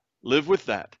 Now, live with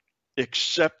that.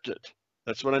 Accept it.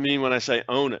 That's what I mean when I say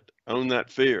own it. Own that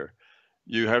fear.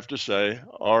 You have to say,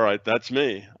 all right, that's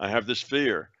me. I have this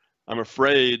fear. I'm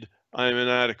afraid I'm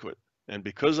inadequate. And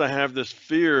because I have this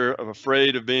fear of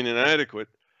afraid of being inadequate,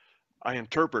 I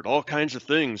interpret all kinds of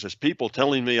things as people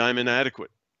telling me I'm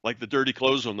inadequate, like the dirty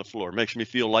clothes on the floor makes me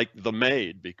feel like the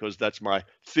maid, because that's my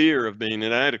fear of being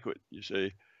inadequate. You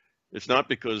see, it's not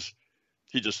because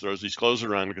he just throws these clothes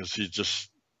around, because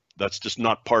that's just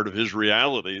not part of his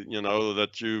reality,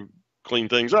 that you clean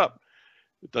things up.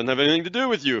 It doesn't have anything to do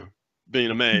with you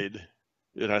being a maid.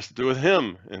 It has to do with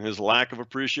him and his lack of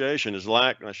appreciation,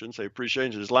 I shouldn't say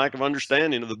appreciation, his lack of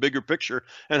understanding of the bigger picture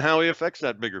and how he affects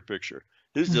that bigger picture.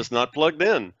 He's just not plugged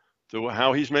in to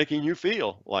how he's making you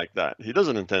feel like that. He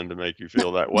doesn't intend to make you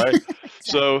feel that way. Exactly.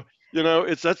 So,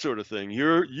 it's that sort of thing.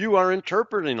 You are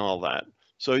interpreting all that.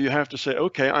 So you have to say,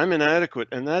 okay, I'm inadequate.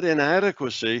 And that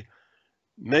inadequacy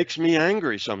makes me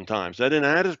angry sometimes. That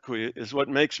inadequacy is what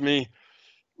makes me,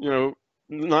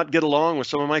 not get along with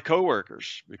some of my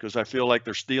coworkers, because I feel like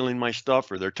they're stealing my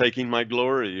stuff, or they're taking my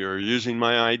glory, or using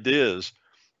my ideas.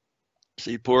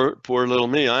 See, poor little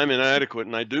me. I'm inadequate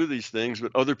and I do these things,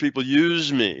 but other people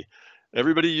use me.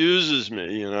 Everybody uses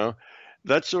me,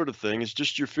 That sort of thing is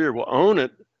just your fear. Well, own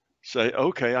it. Say,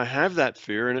 okay, I have that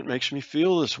fear and it makes me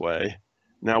feel this way.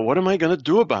 Now, what am I going to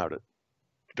do about it?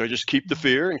 Do I just keep the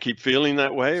fear and keep feeling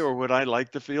that way, or would I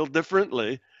like to feel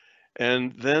differently?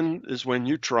 And then is when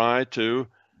you try to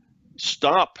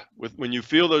stop when you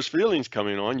feel those feelings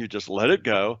coming on, you just let it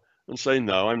go and say,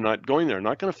 no, I'm not going there. I'm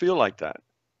not going to feel like that.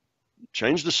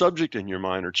 Change the subject in your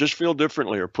mind, or just feel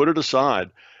differently, or put it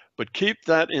aside. But keep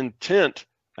that intent.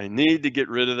 I need to get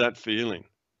rid of that feeling.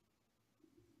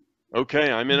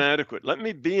 Okay, I'm inadequate. Let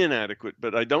me be inadequate,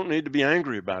 but I don't need to be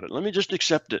angry about it. Let me just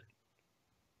accept it.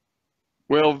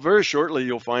 Well, very shortly,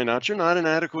 you'll find out you're not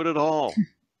inadequate at all.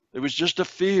 It was just a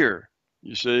fear,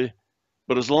 you see.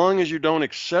 But as long as you don't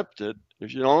accept it,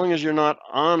 as long as you're not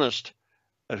honest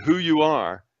at who you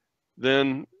are,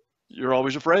 then you're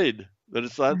always afraid that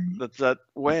it's Right. that's that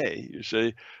way, you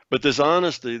see. But this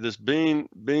honesty, this being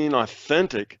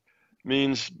authentic,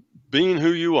 means being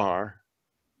who you are.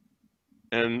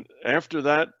 And after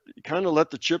that, you kind of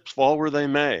let the chips fall where they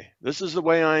may. This is the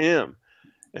way I am.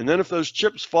 And then if those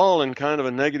chips fall in kind of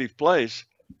a negative place,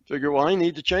 figure, well, I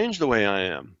need to change the way I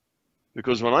am.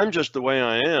 Because when I'm just the way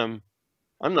I am,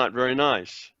 I'm not very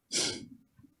nice.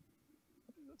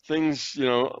 Things,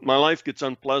 my life gets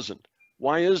unpleasant.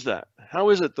 Why is that? How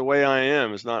is it the way I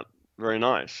am is not very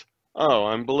nice? Oh,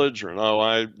 I'm belligerent. Oh,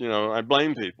 I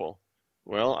blame people.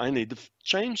 Well, I need to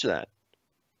change that.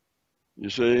 You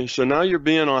see, so now you're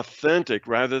being authentic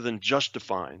rather than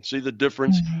justifying. See the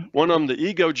difference? Right. One of them, the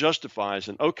ego justifies,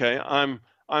 and okay, I'm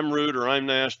rude or I'm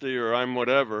nasty or I'm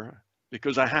whatever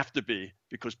because I have to be,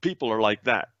 because people are like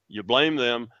that. You blame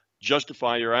them,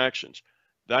 justify your actions.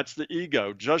 That's the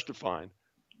ego justifying.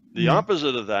 The Right.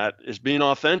 opposite of that is being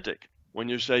authentic. When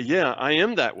you say, yeah, I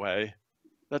am that way,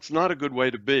 that's not a good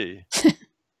way to be.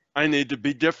 I need to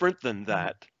be different than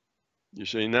that. You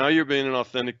see, now you're being an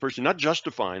authentic person, not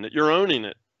justifying it, you're owning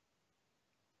it.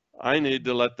 I need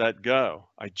to let that go.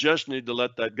 I just need to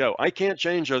let that go. I can't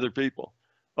change other people.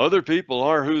 Other people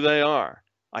are who they are.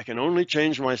 I can only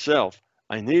change myself.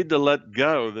 I need to let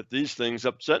go that these things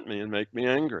upset me and make me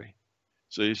angry.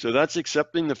 See, so that's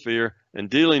accepting the fear and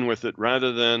dealing with it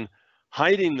rather than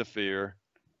hiding the fear,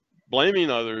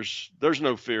 blaming others. There's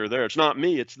no fear there. It's not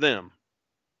me, it's them.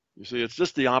 You see, it's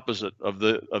just the opposite of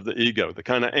the ego. The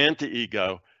kind of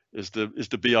anti-ego is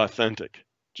to be authentic.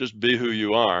 Just be who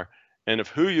you are. And if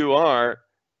who you are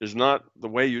is not the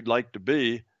way you'd like to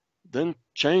be, then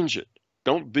change it.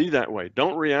 Don't be that way.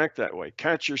 Don't react that way.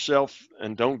 Catch yourself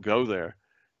and don't go there.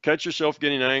 Catch yourself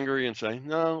getting angry and say,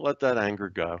 no, let that anger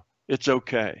go. It's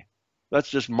okay. That's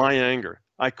just my anger.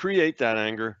 I create that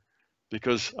anger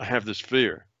because I have this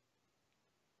fear.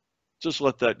 Just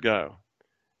let that go.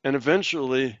 And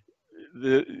eventually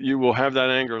you will have that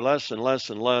anger less and less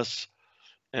and less,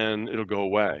 and it'll go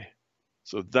away.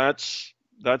 So that's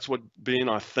what being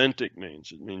authentic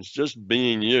means. It means just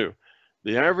being you.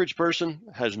 The average person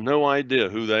has no idea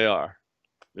who they are.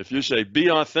 If you say, be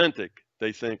authentic,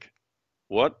 they think,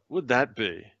 what would that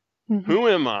be? Mm-hmm. Who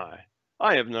am I?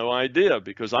 I have no idea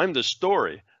because I'm this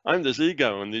story. I'm this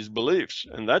ego and these beliefs,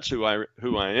 and that's who I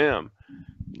am.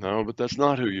 No, but that's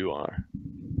not who you are.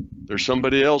 There's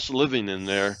somebody else living in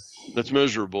there that's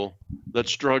miserable,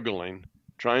 that's struggling,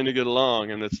 trying to get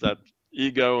along, and it's that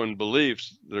ego and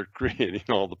beliefs that are creating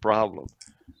all the problem.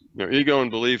 Ego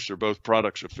and beliefs are both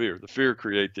products of fear. The fear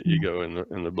creates the ego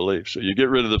and the beliefs. So you get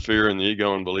rid of the fear and the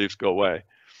ego and beliefs go away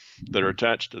that are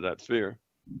attached to that fear.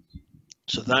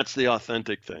 So that's the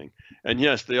authentic thing. And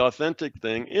yes, the authentic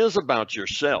thing is about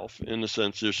yourself in the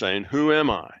sense you're saying, who am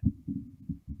I?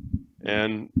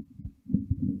 And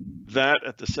that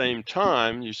at the same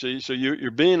time, you see, so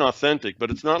you're being authentic, but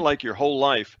it's not like your whole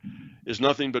life is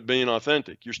nothing but being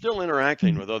authentic. You're still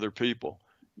interacting with other people.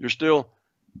 You're still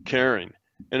caring.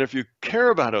 And if you care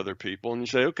about other people and you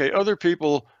say, okay, other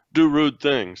people do rude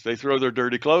things. They throw their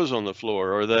dirty clothes on the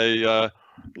floor, or they,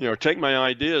 take my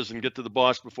ideas and get to the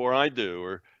boss before I do,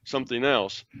 or something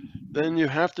else. Then you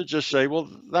have to just say, well,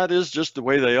 that is just the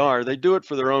way they are. They do it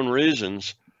for their own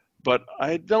reasons. But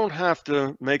I don't have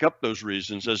to make up those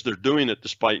reasons as they're doing it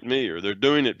despite me, or they're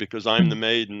doing it because I'm the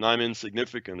maid and I'm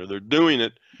insignificant, or they're doing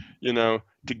it,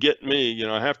 to get me.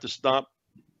 I have to stop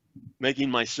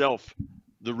making myself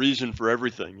the reason for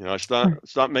everything. I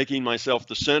stop making myself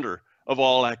the center of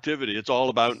all activity. It's all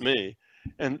about me.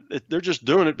 And they're just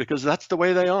doing it because that's the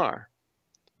way they are.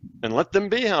 And let them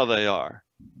be how they are.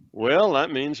 Well,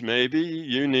 that means maybe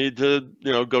you need to,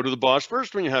 go to the boss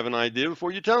first when you have an idea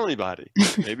before you tell anybody.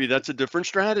 Maybe that's a different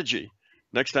strategy.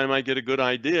 Next time I get a good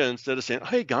idea, instead of saying,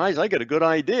 hey guys, I got a good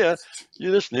idea,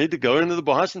 you just need to go into the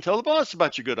boss and tell the boss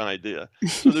about your good idea.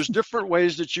 So there's different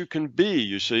ways that you can be,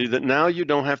 you see, that now you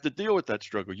don't have to deal with that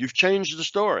struggle. You've changed the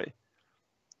story.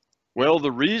 Well,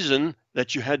 the reason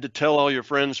that you had to tell all your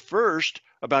friends first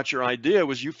about your idea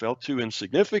was you felt too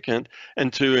insignificant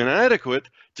and too inadequate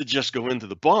to just go into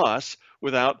the boss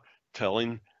without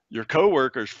telling your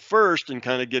coworkers first and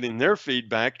kind of getting their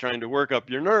feedback, trying to work up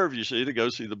your nerve, you see, to go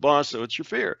see the boss. So it's your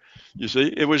fear. You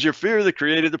see, it was your fear that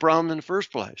created the problem in the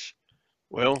first place.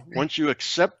 Well, once you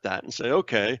accept that and say,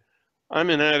 okay, I'm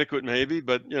inadequate maybe,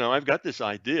 but I've got this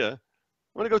idea. I'm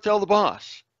going to go tell the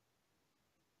boss.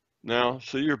 Now,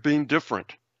 so you're being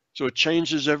different. So it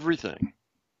changes everything.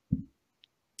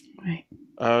 Right.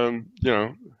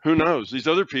 Who knows? These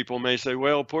other people may say,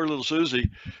 well, poor little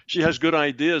Susie, she has good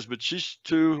ideas, but she's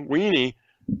too weenie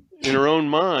in her own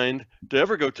mind to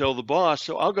ever go tell the boss,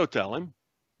 so I'll go tell him.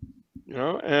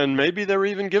 And maybe they're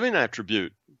even giving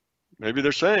attribute. maybe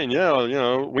they're saying, yeah,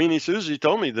 Weenie Susie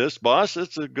told me this, boss,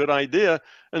 it's a good idea.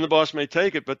 And the boss may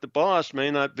take it, but the boss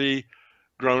may not be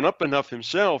grown up enough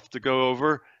himself to go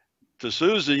over to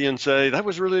Susie and say, that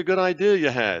was really a good idea you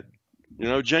had.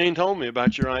 Jane told me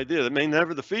about your idea.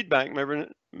 The feedback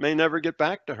may never get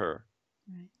back to her.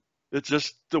 Right. It's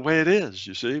just the way it is,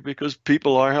 you see, because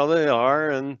people are how they are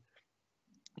and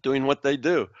doing what they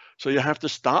do. So you have to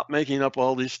stop making up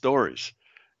all these stories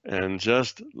and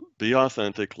just be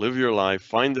authentic, live your life,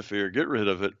 find the fear, get rid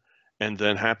of it, and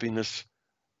then happiness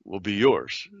will be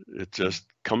yours. It just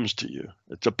comes to you.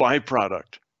 It's a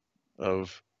byproduct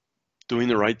of doing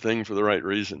the right thing for the right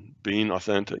reason, being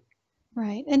authentic.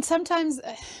 Right. And sometimes,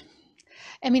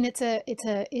 it's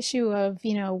a issue of,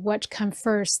 what come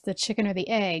first, the chicken or the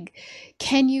egg.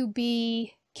 Can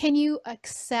you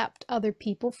accept other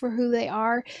people for who they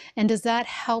are? And does that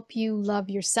help you love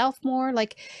yourself more?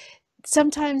 Like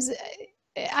sometimes,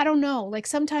 I don't know, like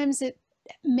sometimes it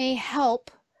may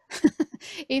help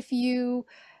if you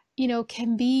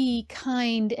can be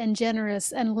kind and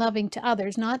generous and loving to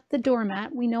others, not the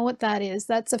doormat. We know what that is.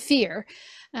 That's a fear.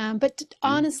 But to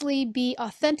honestly be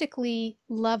authentically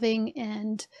loving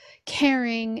and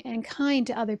caring and kind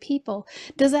to other people.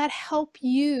 Does that help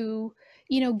you,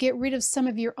 get rid of some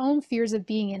of your own fears of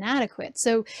being inadequate?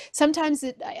 So sometimes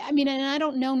and I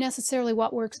don't know necessarily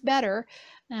what works better,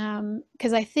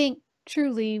 because I think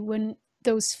truly when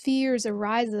those fears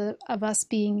arise of us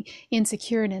being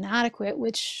insecure and inadequate,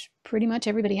 which pretty much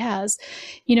everybody has,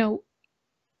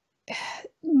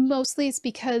 mostly it's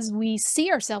because we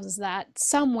see ourselves as that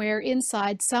somewhere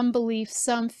inside, some belief,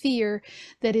 some fear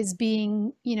that is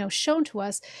being, shown to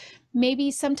us.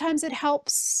 Maybe sometimes it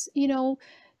helps,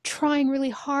 trying really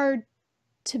hard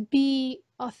to be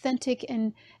authentic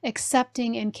and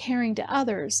accepting and caring to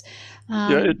others.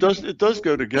 Yeah, it does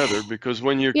go together, because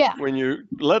when you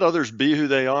let others be who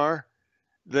they are,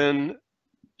 then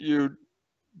you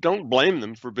don't blame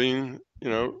them for being,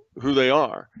 who they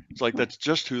are. It's like, that's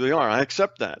just who they are. I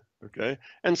accept that. Okay.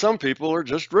 And some people are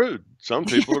just rude. Some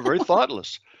people are very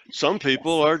thoughtless. Some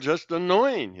people are just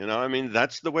annoying.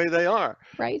 That's the way they are.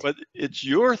 Right. But it's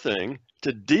your thing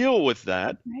to deal with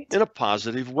that in a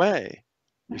positive way.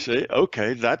 You see,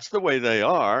 okay, that's the way they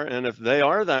are. And if they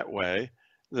are that way,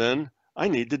 then I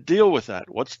need to deal with that.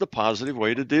 What's the positive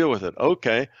way to deal with it?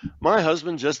 Okay, my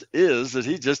husband just is that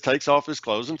he just takes off his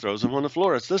clothes and throws them on the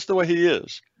floor. It's just the way he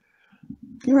is.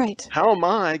 Right. How am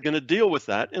I going to deal with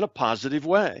that in a positive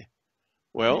way?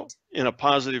 Well, in a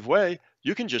positive way,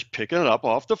 you can just pick it up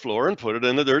off the floor and put it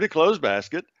in the dirty clothes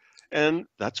basket, and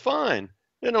that's fine.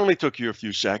 It only took you a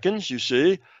few seconds, you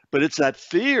see, but it's that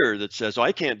fear that says, oh,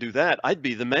 I can't do that. I'd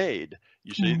be the maid.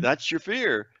 You see, that's your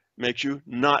fear. Makes you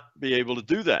not be able to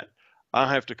do that. I'll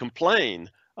have to complain.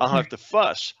 I'll have to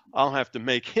fuss. I'll have to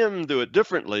make him do it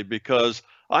differently because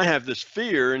I have this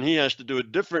fear and he has to do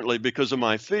it differently because of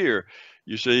my fear.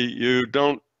 You see,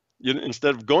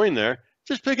 instead of going there,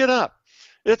 just pick it up.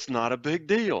 It's not a big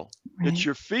deal. Right. It's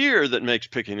your fear that makes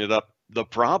picking it up the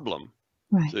problem.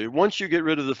 Right. So once you get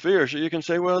rid of the fear, so you can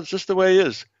say, well, it's just the way he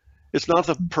is. It's not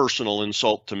a personal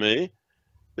insult to me.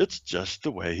 It's just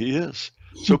the way he is.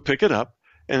 So pick it up.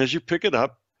 And as you pick it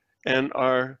up and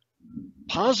are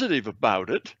positive about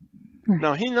it,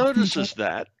 now he notices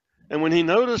that. And when he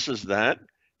notices that,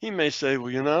 he may say,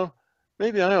 well,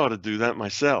 maybe I ought to do that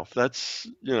myself. That's,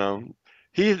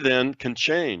 he then can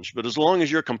change. But as long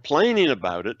as you're complaining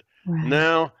about it,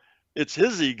 now it's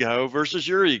his ego versus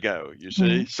your ego. You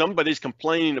see, somebody's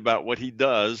complaining about what he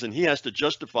does, and he has to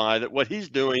justify that what he's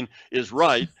doing is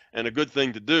right and a good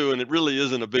thing to do, and it really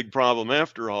isn't a big problem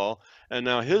after all. And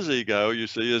now his ego, you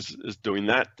see, is doing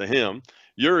that to him.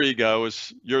 Your ego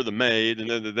is you're the maid,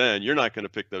 and then you're not going to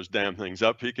pick those damn things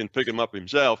up. He can pick them up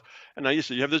himself. And now you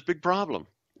see you have this big problem.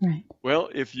 Right. Well,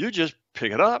 if you just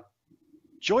pick it up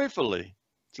joyfully,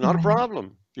 it's not a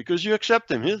problem because you accept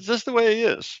him. It's just the way he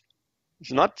is.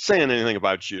 It's not saying anything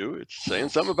about you. It's saying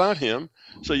something about him.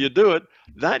 So you do it.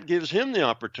 That gives him the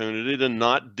opportunity to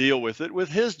not deal with it with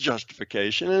his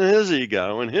justification and his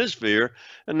ego and his fear.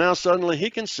 And now suddenly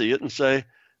he can see it and say,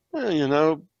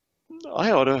 well,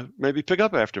 I ought to maybe pick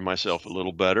up after myself a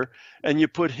little better. And you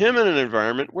put him in an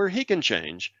environment where he can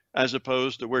change as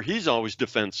opposed to where he's always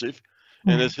defensive.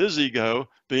 And it's his ego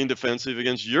being defensive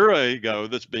against your ego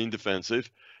that's being defensive.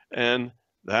 And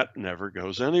that never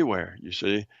goes anywhere, you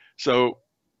see. So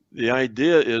the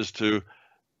idea is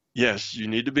yes, you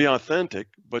need to be authentic,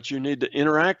 but you need to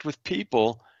interact with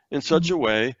people in such a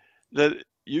way that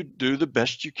you do the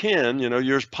best you can.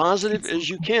 You're as positive as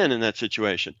you can in that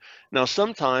situation. Now,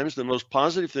 sometimes the most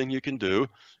positive thing you can do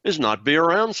is not be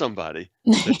around somebody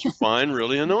that you find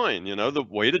really annoying. The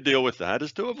way to deal with that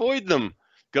is to avoid them.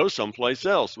 Go someplace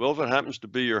else. Well, if it happens to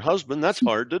be your husband, that's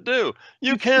hard to do.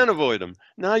 You can avoid them.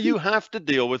 Now you have to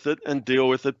deal with it, and deal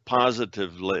with it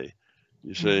positively.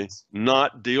 You see,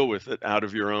 not deal with it out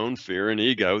of your own fear and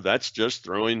ego. That's just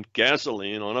throwing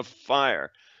gasoline on a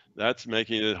fire. That's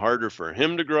making it harder for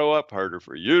him to grow up, harder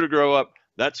for you to grow up.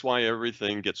 That's why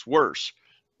everything gets worse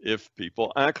if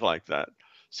people act like that.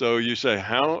 So you say,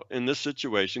 how in this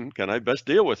situation can I best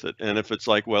deal with it? And if it's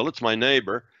like, well, it's my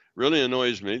neighbor, really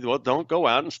annoys me, well, don't go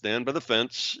out and stand by the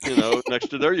fence, next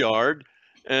to their yard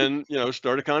and,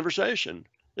 start a conversation.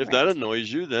 If that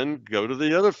annoys you, then go to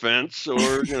the other fence,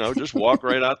 or, just walk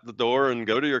right out the door and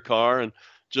go to your car and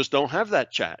just don't have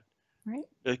that chat. Right.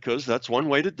 Because that's one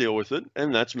way to deal with it,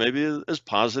 and that's maybe as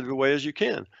positive a way as you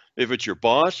can. If it's your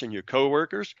boss and your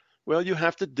coworkers, well, you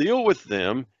have to deal with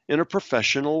them in a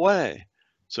professional way.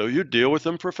 So you deal with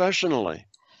them professionally.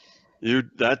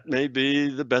 That may be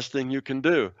the best thing you can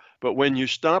do. But when you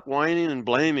stop whining and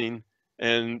blaming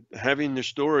and having the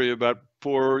story about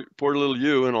poor little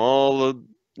you and all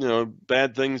the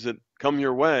bad things that come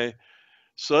your way,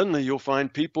 suddenly you'll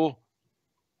find people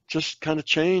just kind of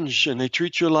change, and they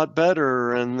treat you a lot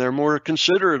better, and they're more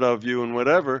considerate of you and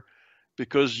whatever,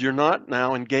 because you're not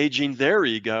now engaging their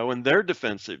ego and their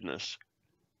defensiveness.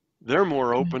 They're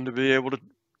more open to be able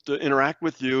to interact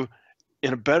with you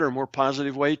in a better, more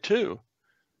positive way too.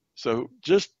 So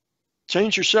just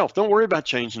change yourself. Don't worry about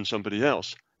changing somebody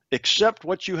else. Accept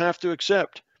what you have to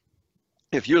accept.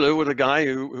 If you live with a guy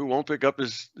who won't pick up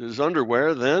his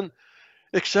underwear, then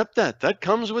accept that. That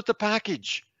comes with the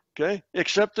package. Okay,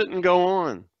 accept it and go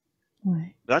on.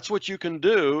 Right. That's what you can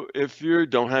do if you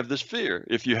don't have this fear.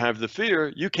 If you have the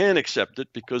fear, you can accept it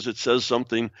because it says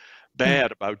something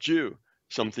bad about you,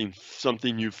 something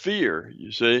you fear,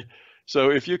 you see.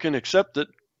 So if you can accept it,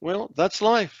 well, that's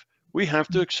life. We have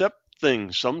to accept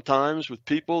things sometimes with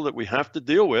people that we have to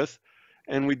deal with,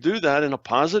 and we do that in a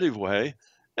positive way,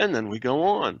 and then we go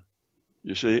on,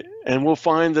 you see, and we'll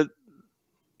find that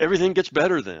everything gets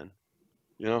better then.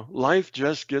 Life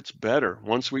just gets better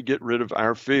once we get rid of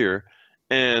our fear.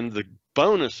 And the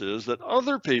bonus is that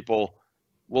other people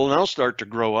will now start to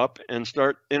grow up and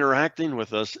start interacting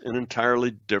with us in entirely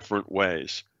different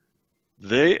ways.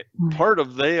 They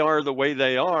are the way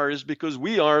they are is because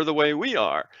we are the way we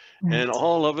are. Right. And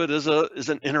all of it is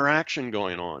an interaction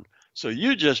going on. So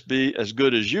you just be as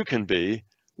good as you can be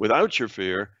without your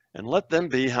fear, and let them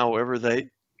be however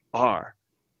they are.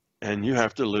 And you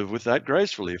have to live with that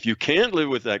gracefully. If you can't live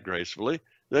with that gracefully,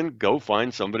 then go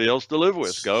find somebody else to live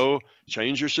with. Go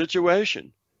change your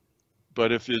situation.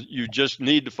 But if you just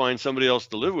need to find somebody else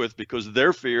to live with because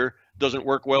their fear doesn't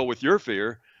work well with your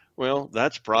fear, well,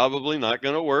 that's probably not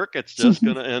going to work. It's just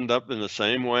going to end up in the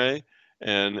same way.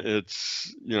 And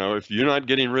it's, if you're not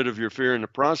getting rid of your fear in the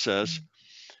process,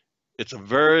 it's a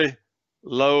very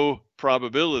low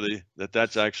probability that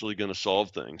that's actually going to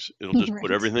solve things. It'll just put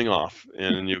everything off,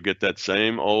 and you'll get that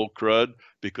same old crud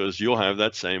because you'll have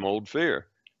that same old fear.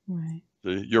 Right.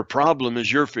 Your problem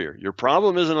is your fear. Your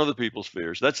problem isn't other people's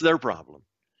fears. That's their problem.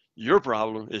 Your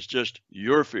problem is just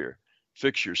your fear.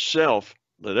 Fix yourself.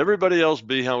 Let everybody else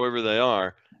be however they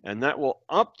are, and that will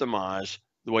optimize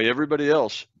the way everybody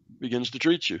else begins to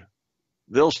treat you.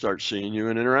 They'll start seeing you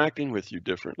and interacting with you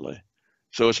differently.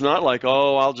 So it's not like,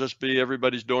 oh, I'll just be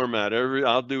everybody's doormat.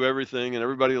 I'll do everything and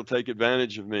everybody will take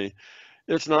advantage of me.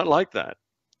 It's not like that.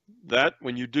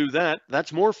 When you do that,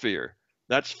 that's more fear.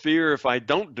 That's fear if I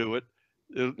don't do it,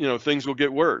 things will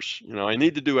get worse. I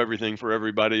need to do everything for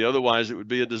everybody. Otherwise, it would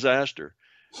be a disaster.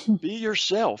 Be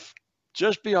yourself.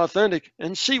 Just be authentic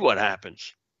and see what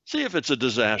happens. See if it's a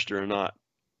disaster or not.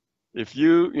 If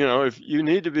you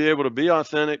need to be able to be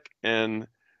authentic and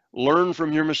learn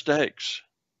from your mistakes.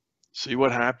 See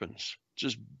what happens.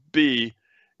 Just be.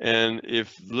 And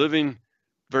if living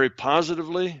very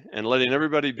positively and letting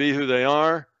everybody be who they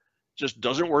are just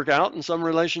doesn't work out in some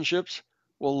relationships,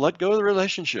 well, let go of the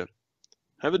relationship.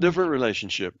 Have a different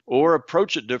relationship, or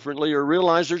approach it differently, or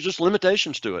realize there's just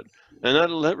limitations to it.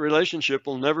 And that relationship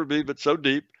will never be but so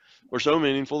deep or so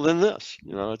meaningful than this.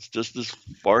 It's just as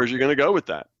far as you're going to go with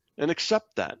that. And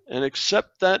accept that. And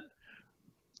accept that.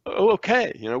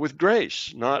 Okay, with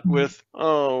grace, not with,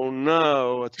 oh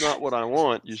no, it's not what I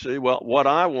want. You see, well, what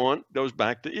I want goes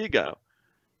back to ego.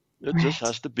 It just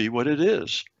has to be what it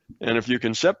is. And if you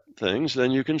can accept things, then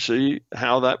you can see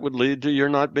how that would lead to your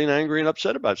not being angry and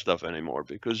upset about stuff anymore,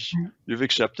 because you've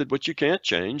accepted what you can't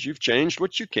change. You've changed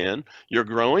what you can. You're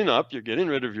growing up. You're getting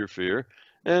rid of your fear.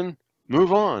 And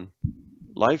move on.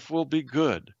 Life will be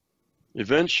good.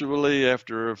 Eventually,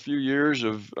 after a few years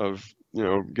of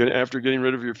after getting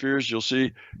rid of your fears, you'll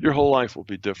see your whole life will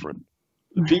be different.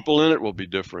 The people in it will be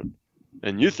different.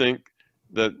 And you think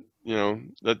that,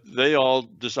 that they all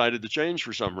decided to change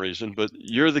for some reason, but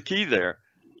you're the key there.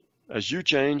 As you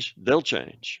change, they'll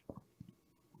change.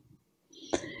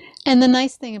 And the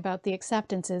nice thing about the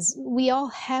acceptance is we all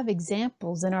have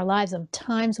examples in our lives of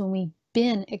times when we've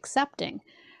been accepting,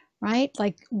 right?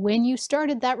 Like when you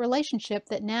started that relationship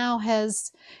that now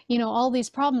has, all those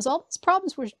problems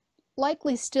were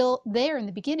likely still there in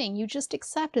the beginning. You just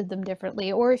accepted them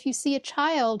differently. Or if you see a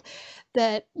child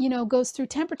that, goes through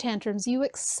temper tantrums, you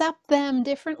accept them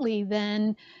differently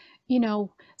than,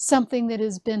 something that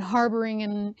has been harboring,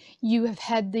 and you have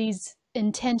had these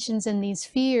intentions and these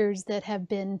fears that have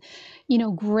been,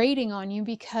 grating on you,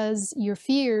 because your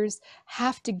fears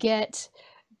have to get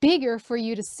bigger for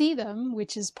you to see them,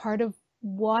 which is part of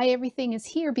why everything is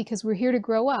here, because we're here to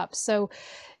grow up. So,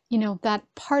 that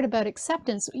part about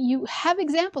acceptance, you have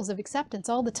examples of acceptance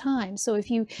all the time. So if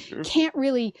you can't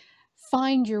really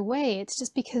find your way, it's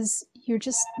just because you're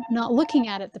just not looking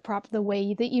at it the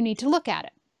way that you need to look at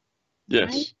it.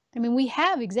 Yes. Right? I mean, we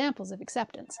have examples of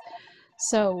acceptance.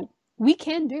 So we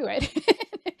can do it.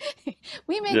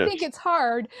 We may think it's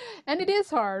hard, and it is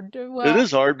hard. Well, it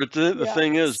is hard, but the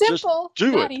thing is, simple,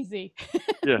 just do not it. Easy.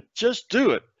 Yeah, just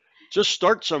do it. Just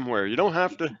start somewhere. You don't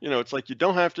have to, it's like you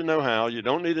don't have to know how. You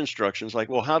don't need instructions. Like,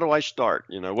 well, how do I start?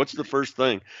 What's the first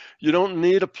thing? You don't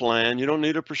need a plan. You don't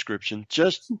need a prescription.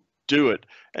 Just do it,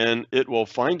 and it will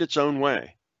find its own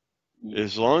way.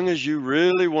 As long as you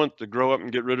really want to grow up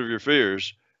and get rid of your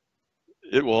fears,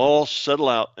 it will all settle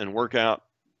out and work out,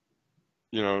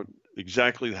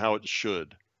 exactly how it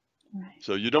should. Right.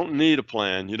 So you don't need a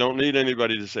plan. You don't need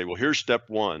anybody to say, well, here's step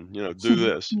one, do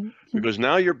this. Because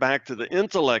now you're back to the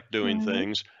intellect doing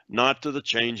things, not to the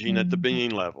changing at the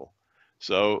being level.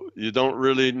 So you don't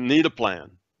really need a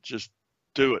plan. Just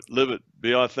do it, live it,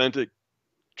 be authentic,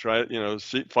 try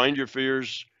it, find your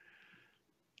fears,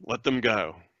 let them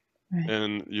go. Right.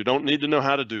 And you don't need to know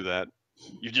how to do that.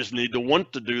 You just need to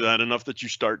want to do that enough that you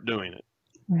start doing it.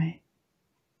 Right.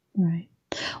 Right.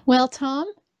 Well,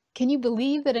 Tom, can you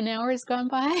believe that an hour has gone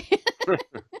by?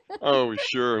 Oh,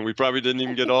 sure. And we probably didn't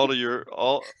even get all of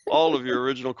your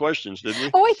original questions, did we?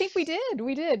 Oh, I think we did.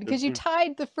 We did, because you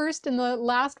tied the first and the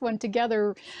last one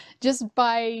together just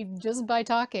by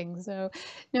talking. So,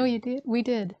 no, you did. We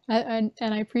did, and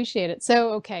I appreciate it.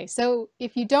 So, okay. So,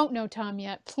 if you don't know Tom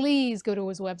yet, please go to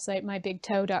his website,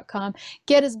 mybigtoe.com.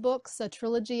 Get his books, a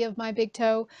trilogy of My Big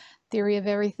Toe, Theory of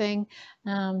Everything.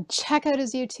 Check out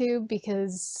his YouTube,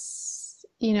 because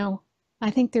I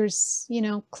think there's,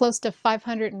 close to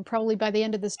 500, and probably by the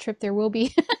end of this trip there will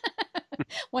be,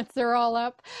 once they're all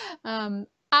up,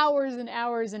 hours and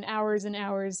hours and hours and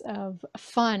hours of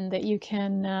fun that you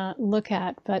can look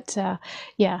at. But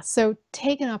so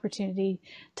take an opportunity.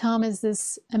 Tom is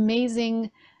this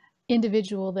amazing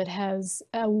individual that has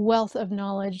a wealth of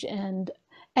knowledge and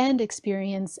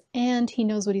experience, and he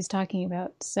knows what he's talking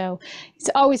about. So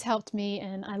he's always helped me,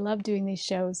 and I love doing these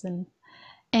shows. And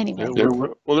anyway.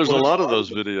 Well, there's a lot of those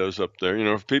videos up there.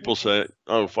 If people say,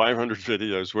 oh, 500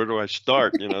 videos, where do I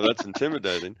start? That's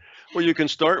intimidating. Well, you can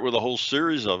start with a whole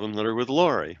series of them that are with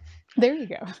Laurie. There you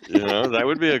go. That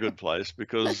would be a good place,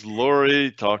 because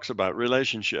Laurie talks about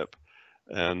relationship.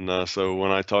 And so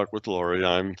when I talk with Laurie,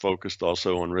 I'm focused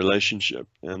also on relationship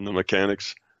and the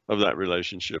mechanics of that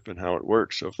relationship and how it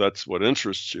works. So if that's what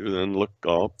interests you, then look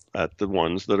all at the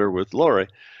ones that are with Laurie.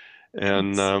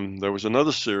 And there was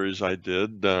another series I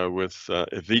did with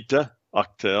Evita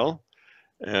Octel,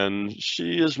 and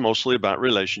she is mostly about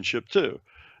relationship too.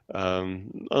 A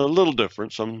little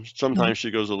different. Sometimes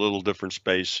she goes a little different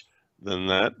space than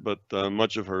that, but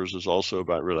much of hers is also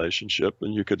about relationship.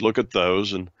 And you could look at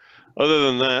those. And other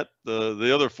than that,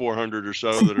 the other 400 or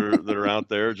so that are out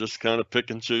there, just kind of pick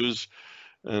and choose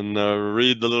and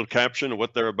read the little caption of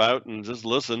what they're about and just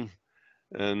listen.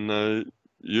 And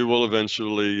you will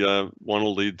eventually one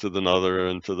will lead to another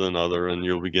and to another, and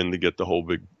you'll begin to get the whole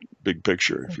big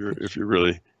picture if you're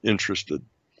really interested.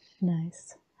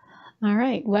 Nice. All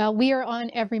right. Well, we are on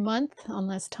every month,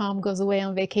 unless Tom goes away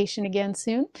on vacation again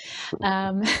soon.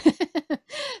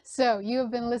 So you have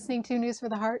been listening to News for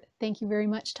the Heart. Thank you very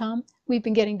much, Tom. We've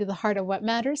been getting to the heart of what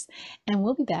matters, and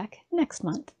we'll be back next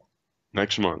month.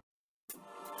 Next month.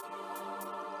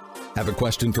 Have a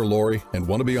question for Laurie and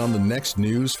want to be on the next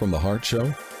News from the Heart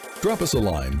show? Drop us a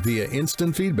line via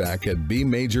instant feedback at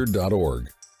bmajor.org.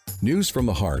 News from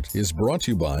the Heart is brought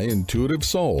to you by Intuitive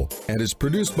Soul and is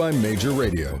produced by Major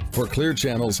Radio for Clear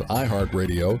Channel's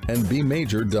iHeartRadio and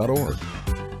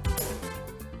bmajor.org.